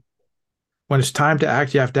action. When it's time to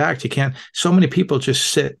act, you have to act. You can't. So many people just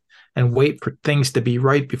sit and wait for things to be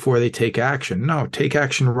right before they take action. No, take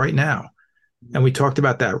action right now. And we talked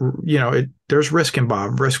about that. You know, there's risk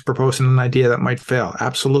involved, risk proposing an idea that might fail.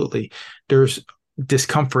 Absolutely. There's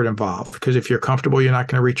discomfort involved because if you're comfortable, you're not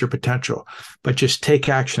going to reach your potential. But just take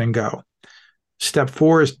action and go. Step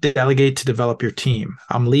 4 is delegate to develop your team.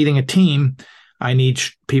 I'm leading a team. I need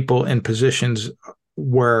people in positions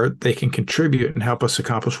where they can contribute and help us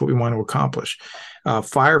accomplish what we want to accomplish.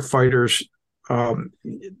 Firefighters,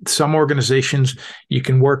 some organizations, you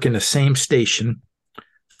can work in the same station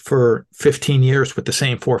for 15 years with the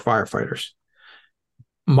same 4 firefighters.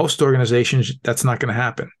 Most organizations, that's not going to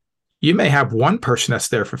happen. You may have one person that's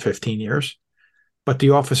there for 15 years, but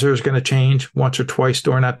the officer is going to change once or twice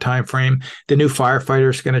during that time frame. The new firefighter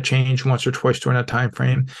is going to change once or twice during that time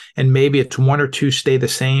frame. And maybe it's 1 or 2 stay the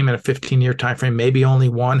same in a 15-year time frame, maybe only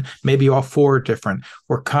 1, maybe all 4 are different.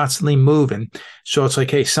 We're constantly moving. So it's like,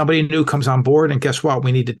 hey, somebody new comes on board, and guess what?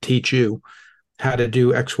 We need to teach you how to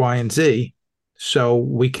do X, Y, and Z so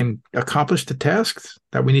we can accomplish the tasks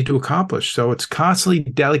that we need to accomplish. So it's constantly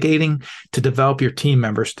delegating to develop your team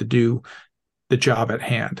members to do the job at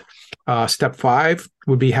hand. Step 5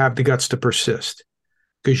 would be have the guts to persist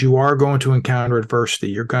because you are going to encounter adversity.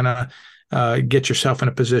 You're going to get yourself in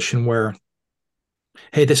a position where,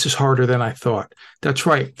 hey, this is harder than I thought. That's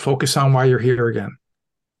right. Focus on why you're here again.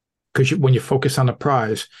 Because when you focus on the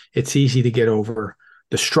prize, it's easy to get over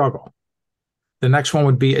the struggle. The next one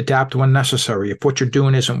would be adapt when necessary. If what you're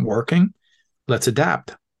doing isn't working, let's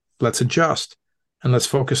adapt, let's adjust, and let's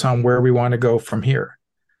focus on where we want to go from here.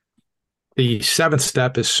 The 7th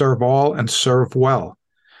step is serve all and serve well.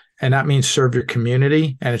 And that means serve your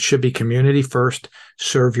community, and it should be community first.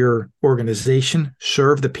 Serve your organization,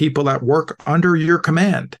 serve the people that work under your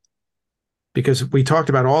command. Because we talked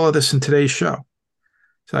about all of this in today's show.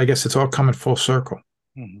 So I guess it's all coming full circle.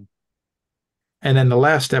 Mm-hmm. And then the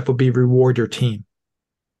last step would be reward your team.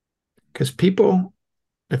 Because people,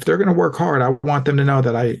 if they're going to work hard, I want them to know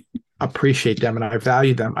that I appreciate them and I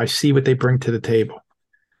value them. I see what they bring to the table.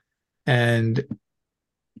 And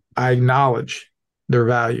I acknowledge their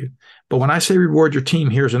value. But when I say reward your team,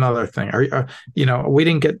 here's another thing. We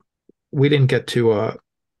didn't get to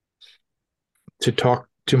talk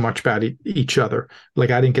too much about each other. Like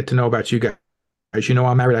I didn't get to know about you guys. As you know,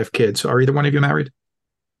 I'm married. I have kids. Are either one of you married?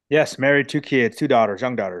 Yes, married, 2 kids, 2 daughters,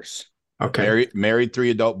 young daughters. Okay. Married 3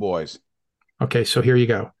 adult boys. Okay, so here you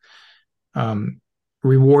go.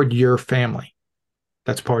 Reward your family.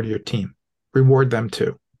 That's part of your team. Reward them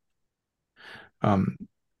too.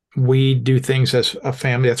 We do things as a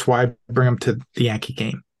family. That's why I bring them to the Yankee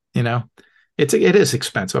game. You know, it is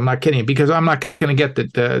expensive. I'm not kidding, because I'm not going to get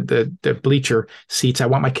the bleacher seats. I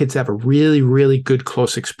want my kids to have a really, really good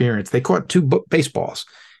close experience. They caught 2 baseballs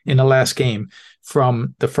in the last game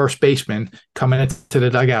from the first baseman coming into the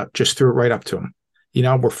dugout, just threw it right up to him. You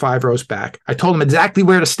know, we're 5 rows back. I told him exactly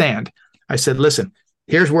where to stand. I said, listen,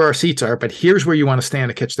 here's where our seats are, but here's where you want to stand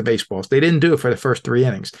to catch the baseballs. They didn't do it for the first 3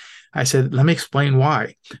 innings. I said, let me explain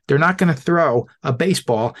why. They're not going to throw a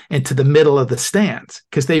baseball into the middle of the stands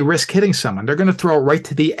because they risk hitting someone. They're going to throw it right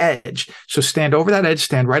to the edge. So stand over that edge,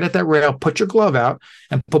 stand right at that rail, put your glove out,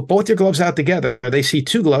 and put both your gloves out together. They see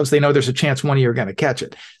 2 gloves. They know there's a chance one of you are going to catch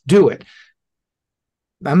it. Do it.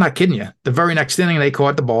 I'm not kidding you. The very next inning, they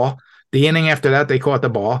caught the ball. The inning after that, they caught the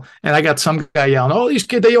ball. And I got some guy yelling, oh, these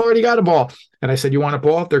kids, they already got a ball. And I said, you want a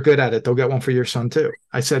ball? They're good at it. They'll get one for your son, too.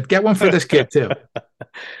 I said, get one for this kid, too.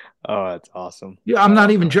 Oh, that's awesome. Yeah, I'm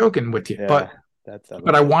not even joking with you, Yeah,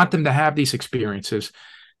 but I want them to have these experiences.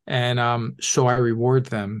 And so I reward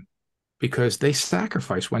them because they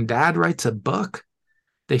sacrifice. When Dad writes a book,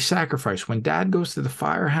 they sacrifice. When Dad goes to the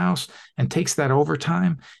firehouse and takes that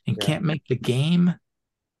overtime and can't make the game,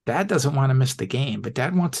 Dad doesn't want to miss the game, but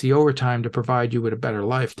Dad wants the overtime to provide you with a better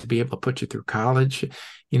life, to be able to put you through college,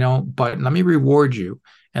 but let me reward you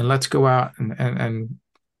and let's go out and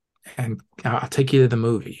I'll take you to the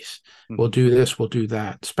movies. We'll do this, we'll do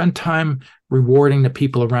that. Spend time rewarding the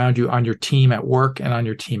people around you on your team at work and on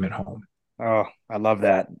your team at home. Oh, I love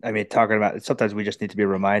that. I mean, talking about it, sometimes we just need to be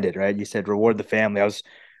reminded, right? You said reward the family. I was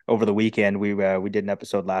over the weekend. We did an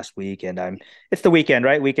episode last week, and it's the weekend,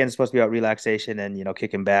 right? Weekend's supposed to be about relaxation and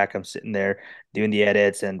kicking back. I'm sitting there doing the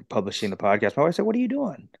edits and publishing the podcast. My wife said, "What are you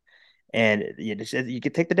doing?" And you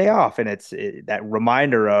could take the day off, and it's that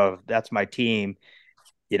reminder of that's my team.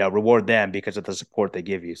 Reward them because of the support they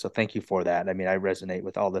give you. So thank you for that. I mean, I resonate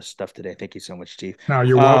with all this stuff today. Thank you so much, Chief. No,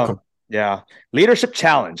 you're welcome. Yeah. Leadership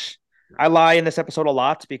challenge. I lie in this episode a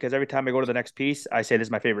lot because every time I go to the next piece, I say this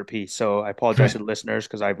is my favorite piece. So I apologize to the listeners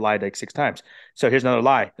because I've lied like 6 times. So here's another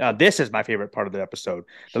lie. This is my favorite part of the episode,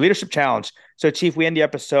 the leadership challenge. So Chief, we end the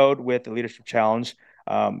episode with the leadership challenge.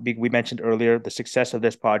 We mentioned earlier the success of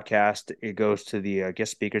this podcast. It goes to the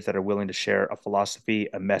guest speakers that are willing to share a philosophy,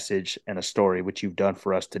 a message, and a story, which you've done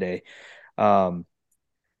for us today.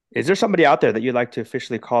 Is there somebody out there that you'd like to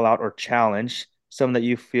officially call out or challenge? Someone that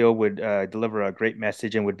you feel would deliver a great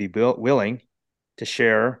message and would be willing to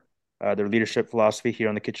share their leadership philosophy here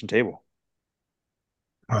on the kitchen table?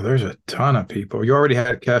 Oh, there's a ton of people. You already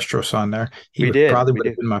had Castros on there. He would have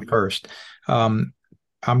been my first. I'm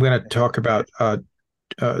going to talk about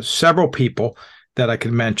several people that I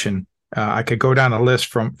could mention. I could go down a list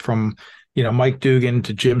from Mike Dugan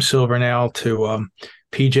to Jim Silvernail to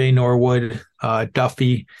PJ Norwood,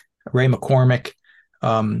 Duffy, Ray McCormick,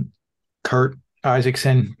 Kurt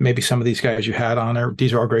Isaacson, maybe some of these guys you had on there.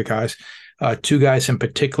 These are all great guys. 2 guys in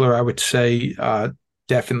particular, I would say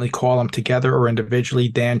definitely call them together or individually,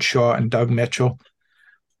 Dan Shaw and Doug Mitchell.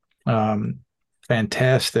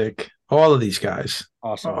 Fantastic. All of these guys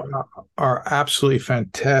are absolutely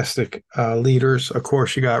fantastic leaders. Of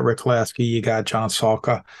course, you got Rick Lasky, you got John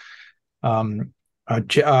Salka,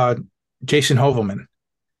 Jason Hovelman,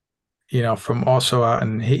 from also out,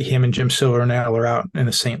 and him and Jim Silvernail are out in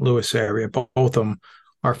the St. Louis area. Both of them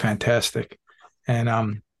are fantastic.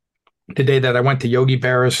 And the day that I went to Yogi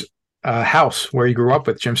Berra's house where he grew up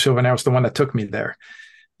with, Jim Silvernail was the one that took me there.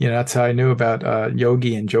 That's how I knew about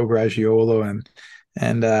Yogi and Joe Graziolo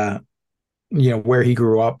and where he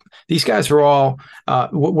grew up. These guys are all,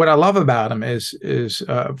 what I love about them is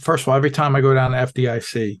first of all, every time I go down to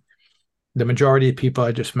FDIC, the majority of people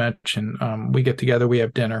I just mentioned, we get together, we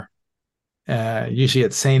have dinner, usually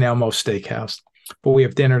at St. Elmo Steakhouse, but we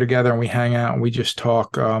have dinner together and we hang out and we just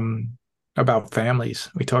talk about families.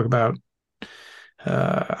 We talk about,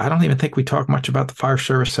 I don't even think we talk much about the fire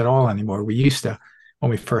service at all anymore. We used to when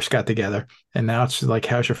we first got together. And now it's like,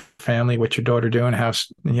 how's your family? What's your daughter doing?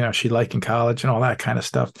 How's, she like in college and all that kind of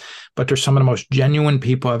stuff. But there's some of the most genuine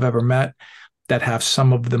people I've ever met that have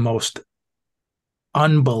some of the most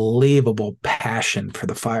unbelievable passion for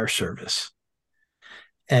the fire service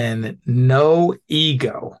and no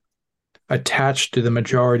ego attached to the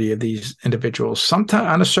majority of these individuals. Sometimes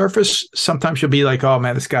on the surface, sometimes you'll be like, oh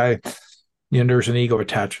man, this guy, there's an ego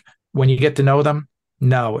attached. When you get to know them,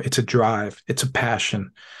 no, it's a drive. It's a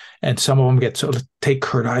passion. And some of them get, so take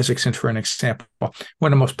Kurt Isaacson for an example,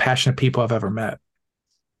 one of the most passionate people I've ever met,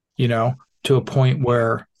 to a point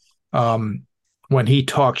where when he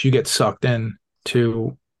talks, you get sucked in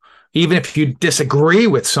to, even if you disagree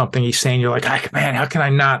with something he's saying, you're like, man, how can I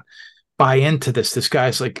not buy into this? This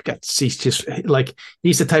guy's like, he's just like,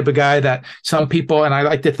 he's the type of guy that some people, and I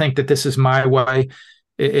like to think that this is my way.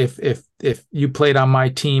 If you played on my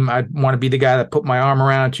team, I'd want to be the guy that put my arm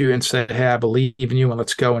around you and say, hey, I believe in you and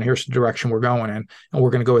let's go. And here's the direction we're going in. And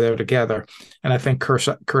we're going to go there together. And I think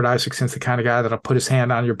Kurt Isaacson's the kind of guy that'll put his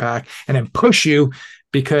hand on your back and then push you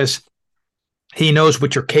because he knows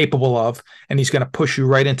what you're capable of. And he's going to push you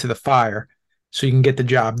right into the fire. so you can get the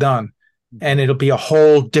job done. And it'll be a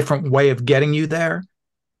whole different way of getting you there,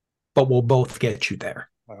 but we'll both get you there.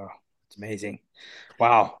 Oh, it's amazing.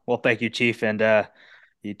 Wow. Well, thank you, Chief. And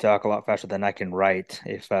you talk a lot faster than I can write.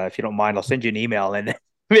 If you don't mind, I'll send you an email and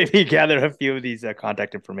maybe gather a few of these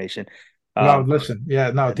contact information. No, listen.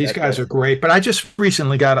 Yeah, no, these guys are great. But I just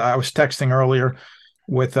recently I was texting earlier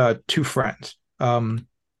with two friends.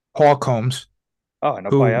 Paul Combs. Oh, I know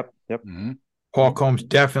Paul. Yep. Mm-hmm. Paul Combs,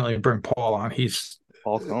 definitely bring Paul on.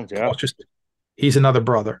 Paul Combs, yeah. He's another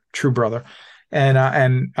brother, true brother.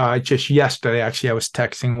 And just yesterday, actually, I was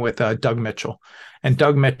texting with Doug Mitchell. And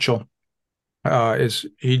Doug Mitchell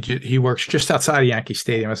he works just outside of Yankee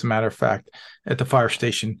Stadium, as a matter of fact, at the fire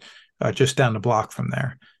station just down the block from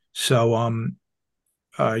there. So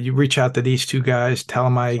you reach out to these two guys, tell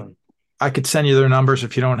them I could send you their numbers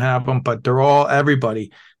if you don't have them, but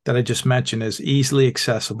everybody that I just mentioned is easily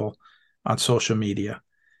accessible on social media.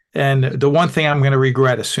 And the one thing I'm going to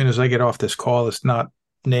regret as soon as I get off this call is not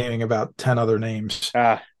naming about 10 other names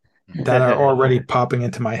that are already popping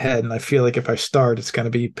into my head. And I feel like if I start, it's going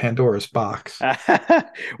to be Pandora's box.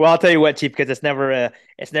 Well, I'll tell you what, Chief, because it's never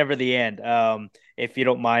the end. If you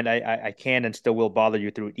don't mind, I can and still will bother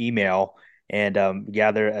you through email and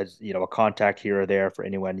gather as a contact here or there for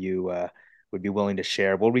anyone you would be willing to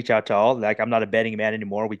share. We'll reach out to all. Like, I'm not a betting man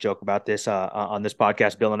anymore. We joke about this on this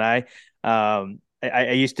podcast, Bill and I.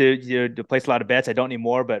 I used to place a lot of bets. I don't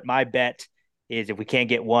anymore, but my bet is if we can't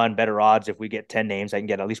get one, better odds. If we get 10 names, I can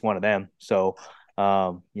get at least one of them. So,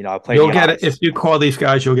 I'll play. You'll get it if you call these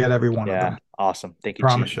guys. You'll get every one of them. Awesome. Thank you,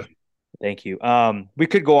 Promise Chief. you. Thank you. We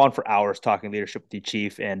could go on for hours talking leadership with you,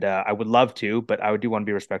 Chief, and I would love to, but I do want to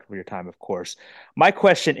be respectful of your time, of course. My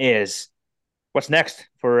question is, what's next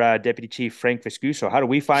for Deputy Chief Frank Viscuso? How do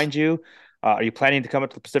we find you? Are you planning to come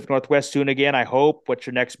up to the Pacific Northwest soon again? I hope. What's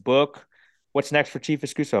your next book? What's next for Chief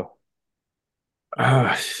Viscuso?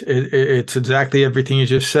 It's exactly everything you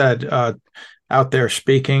just said. Out there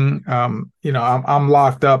speaking, I'm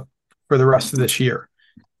locked up for the rest of this year.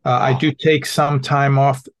 I do take some time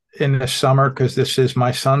off in the summer because this is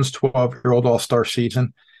my son's 12-year-old all-star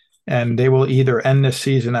season, and they will either end this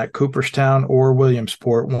season at Cooperstown or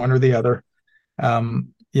Williamsport, one or the other. So,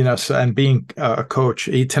 and being a coach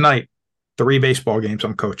tonight, 3 baseball games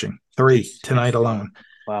I'm coaching, 3 tonight alone.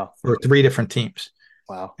 Wow. For 3 different teams.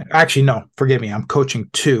 Wow. Actually, no, forgive me. I'm coaching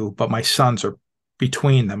 2, but my sons are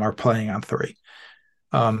between them are playing on 3.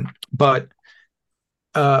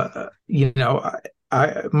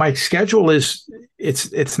 My schedule is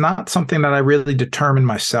it's not something that I really determine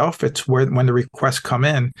myself. It's when the requests come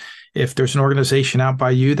in. If there's an organization out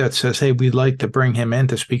by you that says, hey, we'd like to bring him in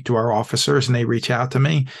to speak to our officers, and they reach out to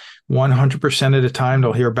me, 100% of the time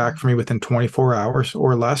they'll hear back from me within 24 hours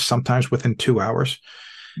or less, sometimes within 2 hours.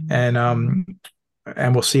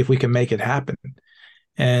 And we'll see if we can make it happen.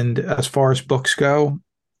 And as far as books go,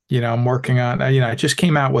 I'm working on, I just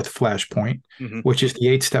came out with Flashpoint, which is the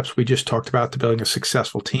 8 steps we just talked about to building a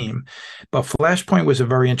successful team. But Flashpoint was a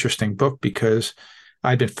very interesting book because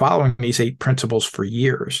I'd been following these 8 principles for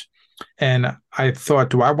years. And I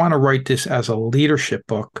thought, do I want to write this as a leadership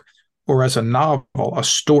book or as a novel, a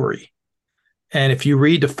story? And if you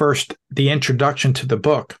read the introduction to the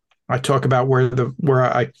book, I talk about where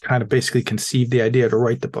I kind of basically conceived the idea to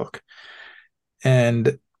write the book.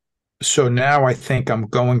 And so now I think I'm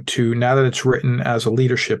going to, now that it's written as a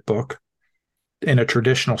leadership book in a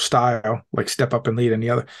traditional style, like Step Up and Lead and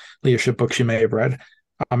the other leadership books you may have read,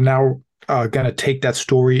 I'm now going to take that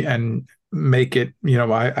story and make it,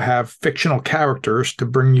 I have fictional characters to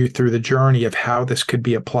bring you through the journey of how this could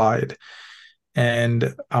be applied.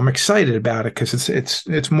 And I'm excited about it because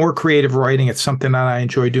it's more creative writing. It's something that I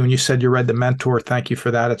enjoy doing. You said you read The Mentor. Thank you for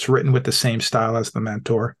that. It's written with the same style as The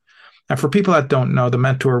Mentor. And for people that don't know, The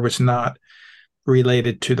Mentor was not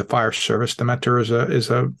related to the fire service. The Mentor is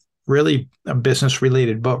a really a business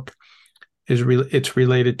related book. It's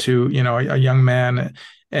related to a young man,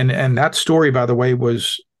 and that story, by the way,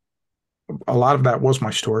 was a lot of that was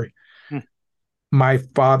my story. My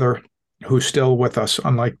father, who's still with us,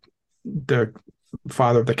 unlike the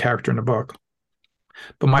father of the character in the book.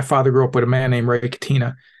 But my father grew up with a man named Ray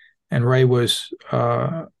Katina, and Ray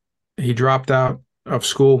he dropped out of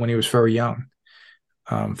school when he was very young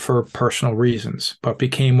for personal reasons, but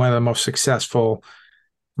became one of the most successful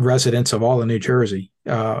residents of all of New Jersey,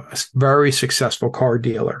 a very successful car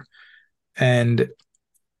dealer. And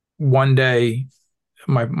one day,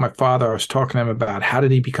 my father, I was talking to him about how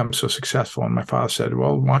did he become so successful, and my father said,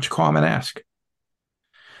 well, why don't you call him and ask?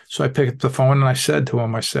 So I picked up the phone and I said to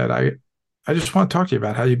him, I just want to talk to you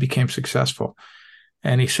about how you became successful.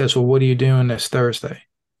 And he says, well, what are you doing this Thursday?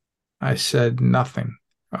 I said, nothing.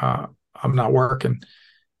 I'm not working.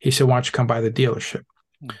 He said, why don't you come by the dealership?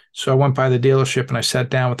 So I went by the dealership and I sat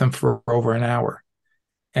down with him for over an hour.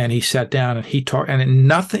 And he sat down and he talked, and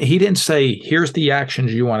nothing, he didn't say, here's the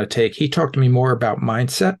actions you want to take. He talked to me more about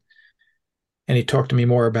mindset. And he talked to me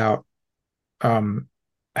more about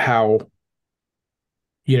how,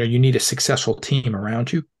 you need a successful team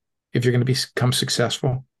around you if you're going to become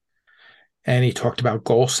successful. And he talked about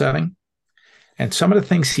goal setting. And some of the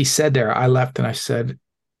things he said there, I left and I said,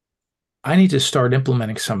 I need to start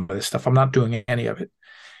implementing some of this stuff. I'm not doing any of it.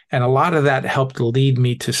 And a lot of that helped lead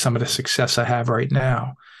me to some of the success I have right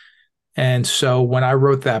now. And so when I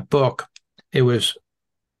wrote that book, it was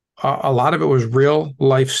a lot of it was real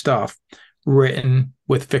life stuff written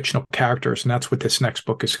with fictional characters. And that's what this next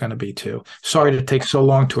book is going to be too. Sorry to take so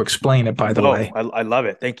long to explain it, by the way. I love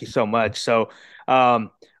it. Thank you so much. So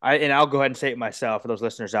I'll go ahead and say it myself for those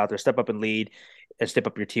listeners out there, step up and lead and step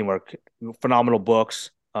up your teamwork. Phenomenal books.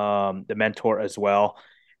 The Mentor as well.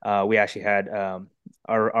 We actually had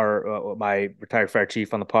my retired fire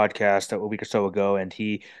chief on the podcast a week or so ago, and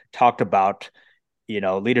he talked about,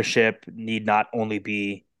 leadership need not only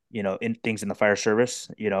be, in things in the fire service,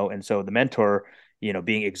 and so the Mentor,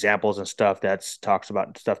 being examples and stuff that's talks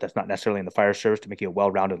about stuff that's not necessarily in the fire service to make you a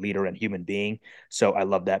well-rounded leader and human being. So I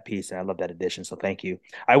love that piece and I love that addition. So thank you.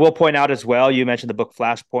 I will point out as well, you mentioned the book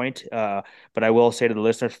Flashpoint, but I will say to the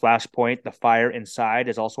listeners, Flashpoint, The Fire Inside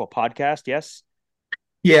is also a podcast. Yes.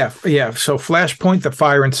 Yeah. So Flashpoint, The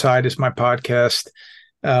Fire Inside is my podcast.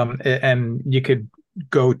 And you could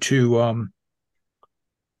go to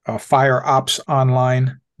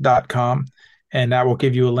fireopsonline.com. And that will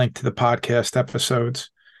give you a link to the podcast episodes.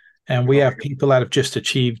 And we have people that have just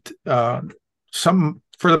achieved some,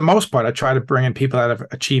 for the most part, I try to bring in people that have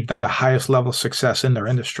achieved the highest level of success in their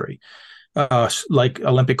industry, like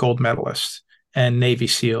Olympic gold medalists and Navy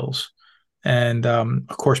SEALs. And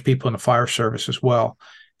of course, people in the fire service as well.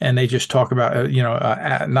 And they just talk about,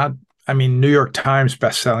 New York Times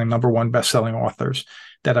bestselling, #1 bestselling authors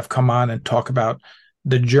that have come on and talk about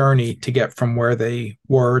the journey to get from where they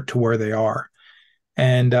were to where they are.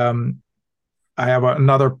 And I have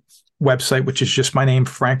another website, which is just my name,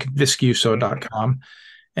 frankviscuso.com.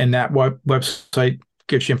 And that website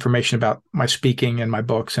gives you information about my speaking and my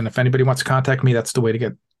books. And if anybody wants to contact me, that's the way to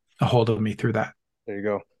get a hold of me, through that. There you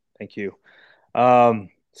go. Thank you.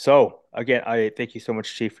 So again, I thank you so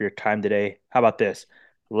much, Chief, for your time today. How about this?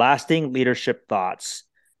 Lasting leadership thoughts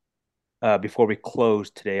before we close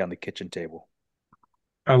today on the kitchen table.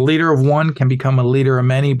 A leader of one can become a leader of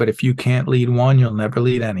many, but if you can't lead one, you'll never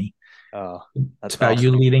lead any. That's about awesome.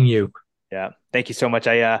 You leading you. Yeah. Thank you so much.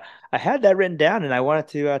 I had that written down and I wanted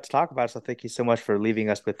to talk about it. So thank you so much for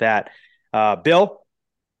leaving us with that. Bill?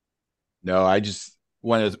 No, I just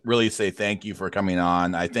want to really say thank you for coming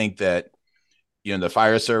on. I think that, the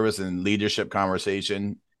fire service and leadership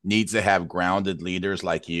conversation needs to have grounded leaders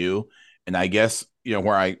like you. And I guess,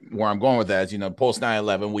 where I'm going with that is, post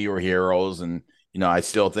 9/11, we were heroes, and I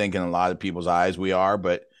still think in a lot of people's eyes we are,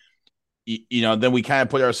 but then we kind of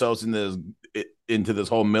put ourselves into this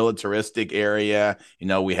whole militaristic area.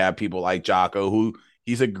 We have people like Jocko, who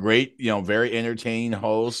he's a great, very entertaining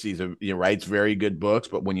host. He writes very good books,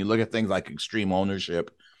 but when you look at things like extreme ownership,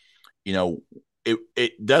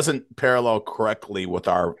 it doesn't parallel correctly with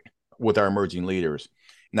our emerging leaders.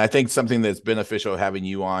 And I think something that's beneficial having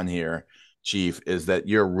you on here, Chief, is that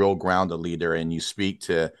you're a real grounded leader and you speak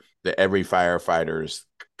to every firefighter's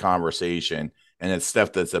conversation, and it's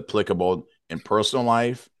stuff that's applicable in personal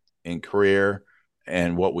life, in career,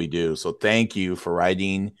 and what we do. So thank you for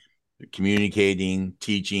writing, communicating,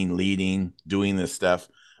 teaching, leading, doing this stuff,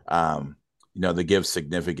 that gives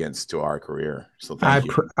significance to our career. So thank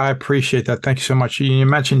you. I appreciate that. Thank you so much. You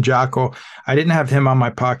mentioned Jocko. I didn't have him on my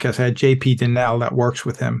podcast. I had JP Donnell that works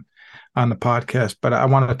with him on the podcast, but I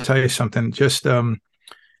want to tell you something. Just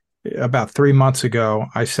about 3 months ago,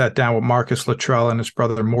 I sat down with Marcus Luttrell and his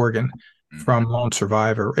brother Morgan from Lone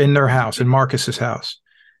Survivor in their house, in Marcus's house.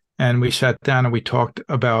 And we sat down and we talked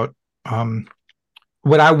about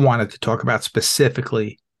what I wanted to talk about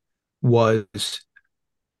specifically was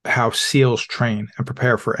how SEALs train and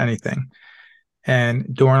prepare for anything. And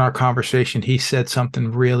during our conversation, he said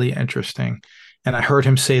something really interesting. And I heard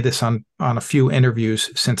him say this on a few interviews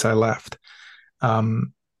since I left.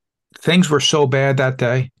 Things were so bad that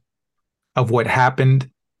day of what happened,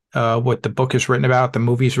 what the book is written about, the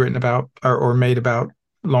movie's written about or made about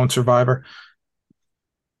Lone Survivor.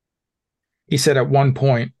 He said at one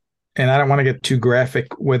point, and I don't want to get too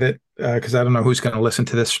graphic with it because I don't know who's going to listen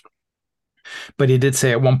to this, but he did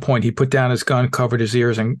say at one point he put down his gun, covered his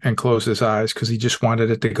ears, and closed his eyes because he just wanted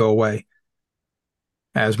it to go away,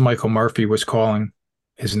 as Michael Murphy was calling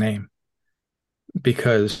his name.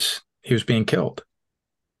 because he was being killed.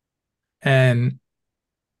 And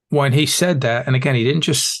when he said that, and again,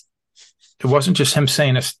 it wasn't just him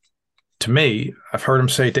saying this to me. I've heard him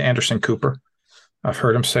say it to Anderson Cooper. I've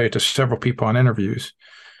heard him say it to several people on interviews.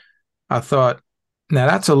 I thought, now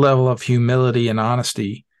that's a level of humility and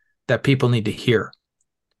honesty that people need to hear.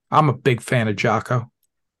 I'm a big fan of Jocko,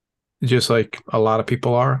 just like a lot of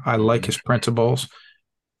people are. I like his principles,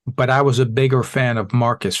 but I was a bigger fan of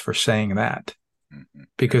Marcus for saying that,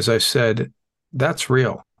 because I said, that's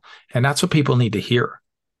real. And that's what people need to hear.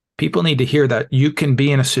 People need to hear that you can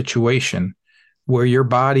be in a situation where your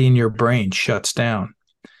body and your brain shuts down.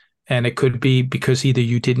 And it could be because either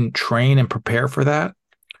you didn't train and prepare for that,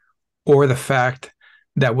 or the fact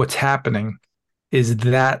that what's happening is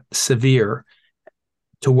that severe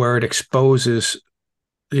to where it exposes,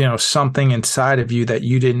 something inside of you that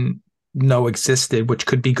you didn't know existed, which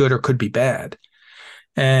could be good or could be bad.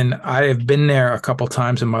 And I have been there a couple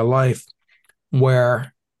times in my life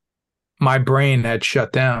where my brain had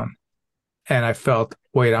shut down and I felt,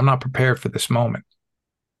 wait, I'm not prepared for this moment.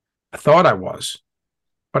 I thought I was,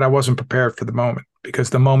 but I wasn't prepared for the moment because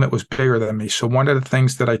the moment was bigger than me. So one of the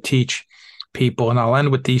things that I teach people, and I'll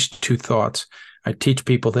end with these two thoughts. I teach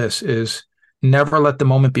people this is never let the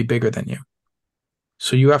moment be bigger than you.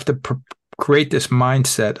 So you have to create this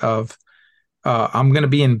mindset of, I'm going to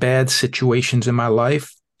be in bad situations in my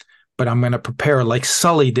life, but I'm going to prepare like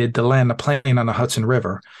Sully did to land a plane on the Hudson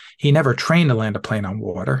River. He never trained to land a plane on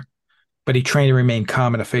water, but he trained to remain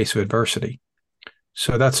calm in the face of adversity.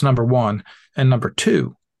 So that's number one. And number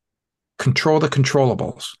two, control the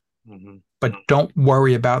controllables, but don't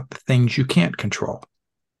worry about the things you can't control.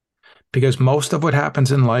 Because most of what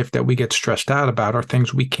happens in life that we get stressed out about are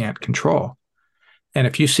things we can't control. And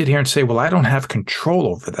if you sit here and say, well, I don't have control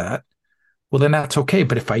over that, well, then that's okay.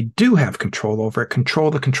 But if I do have control over it,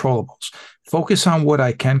 control the controllables. Focus on what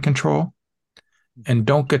I can control and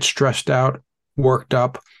don't get stressed out, worked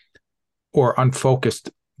up, or unfocused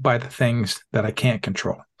by the things that I can't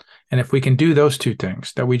control. And if we can do those two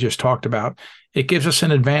things that we just talked about, it gives us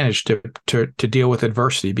an advantage to deal with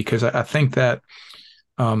adversity, because I think that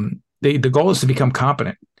the goal is to become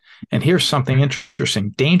competent. And here's something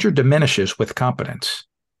interesting. Danger diminishes with competence.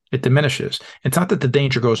 It diminishes. It's not that the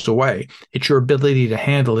danger goes away. It's your ability to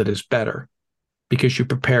handle it is better because you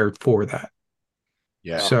prepared for that.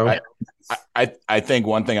 Yeah. So I think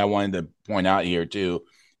one thing I wanted to point out here too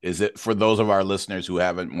is that for those of our listeners who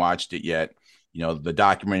haven't watched it yet, the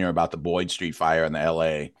documentary about the Boyd Street fire in the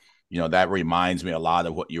LA, that reminds me a lot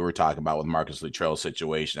of what you were talking about with Marcus Luttrell's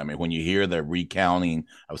situation. I mean, when you hear the recounting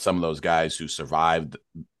of some of those guys who survived,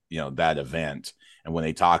 that event, and when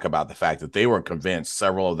they talk about the fact that they were convinced,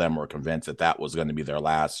 several of them were convinced that was going to be their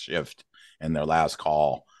last shift and their last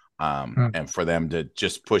call. And for them to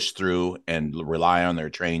just push through and rely on their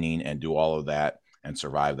training and do all of that and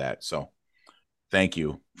survive that. So thank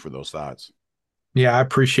you for those thoughts. Yeah, I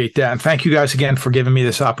appreciate that. And thank you guys again for giving me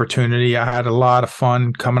this opportunity. I had a lot of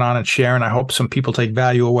fun coming on and sharing. I hope some people take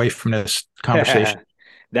value away from this conversation.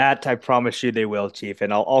 That I promise you they will, Chief.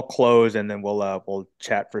 And I'll close and then we'll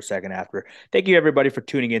chat for a second after. Thank you everybody for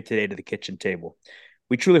tuning in today to the Kitchen Table.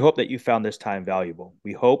 We truly hope that you found this time valuable.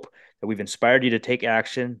 We hope that we've inspired you to take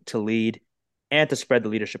action, to lead, and to spread the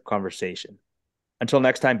leadership conversation. Until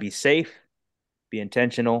next time, be safe, be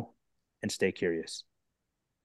intentional, and stay curious.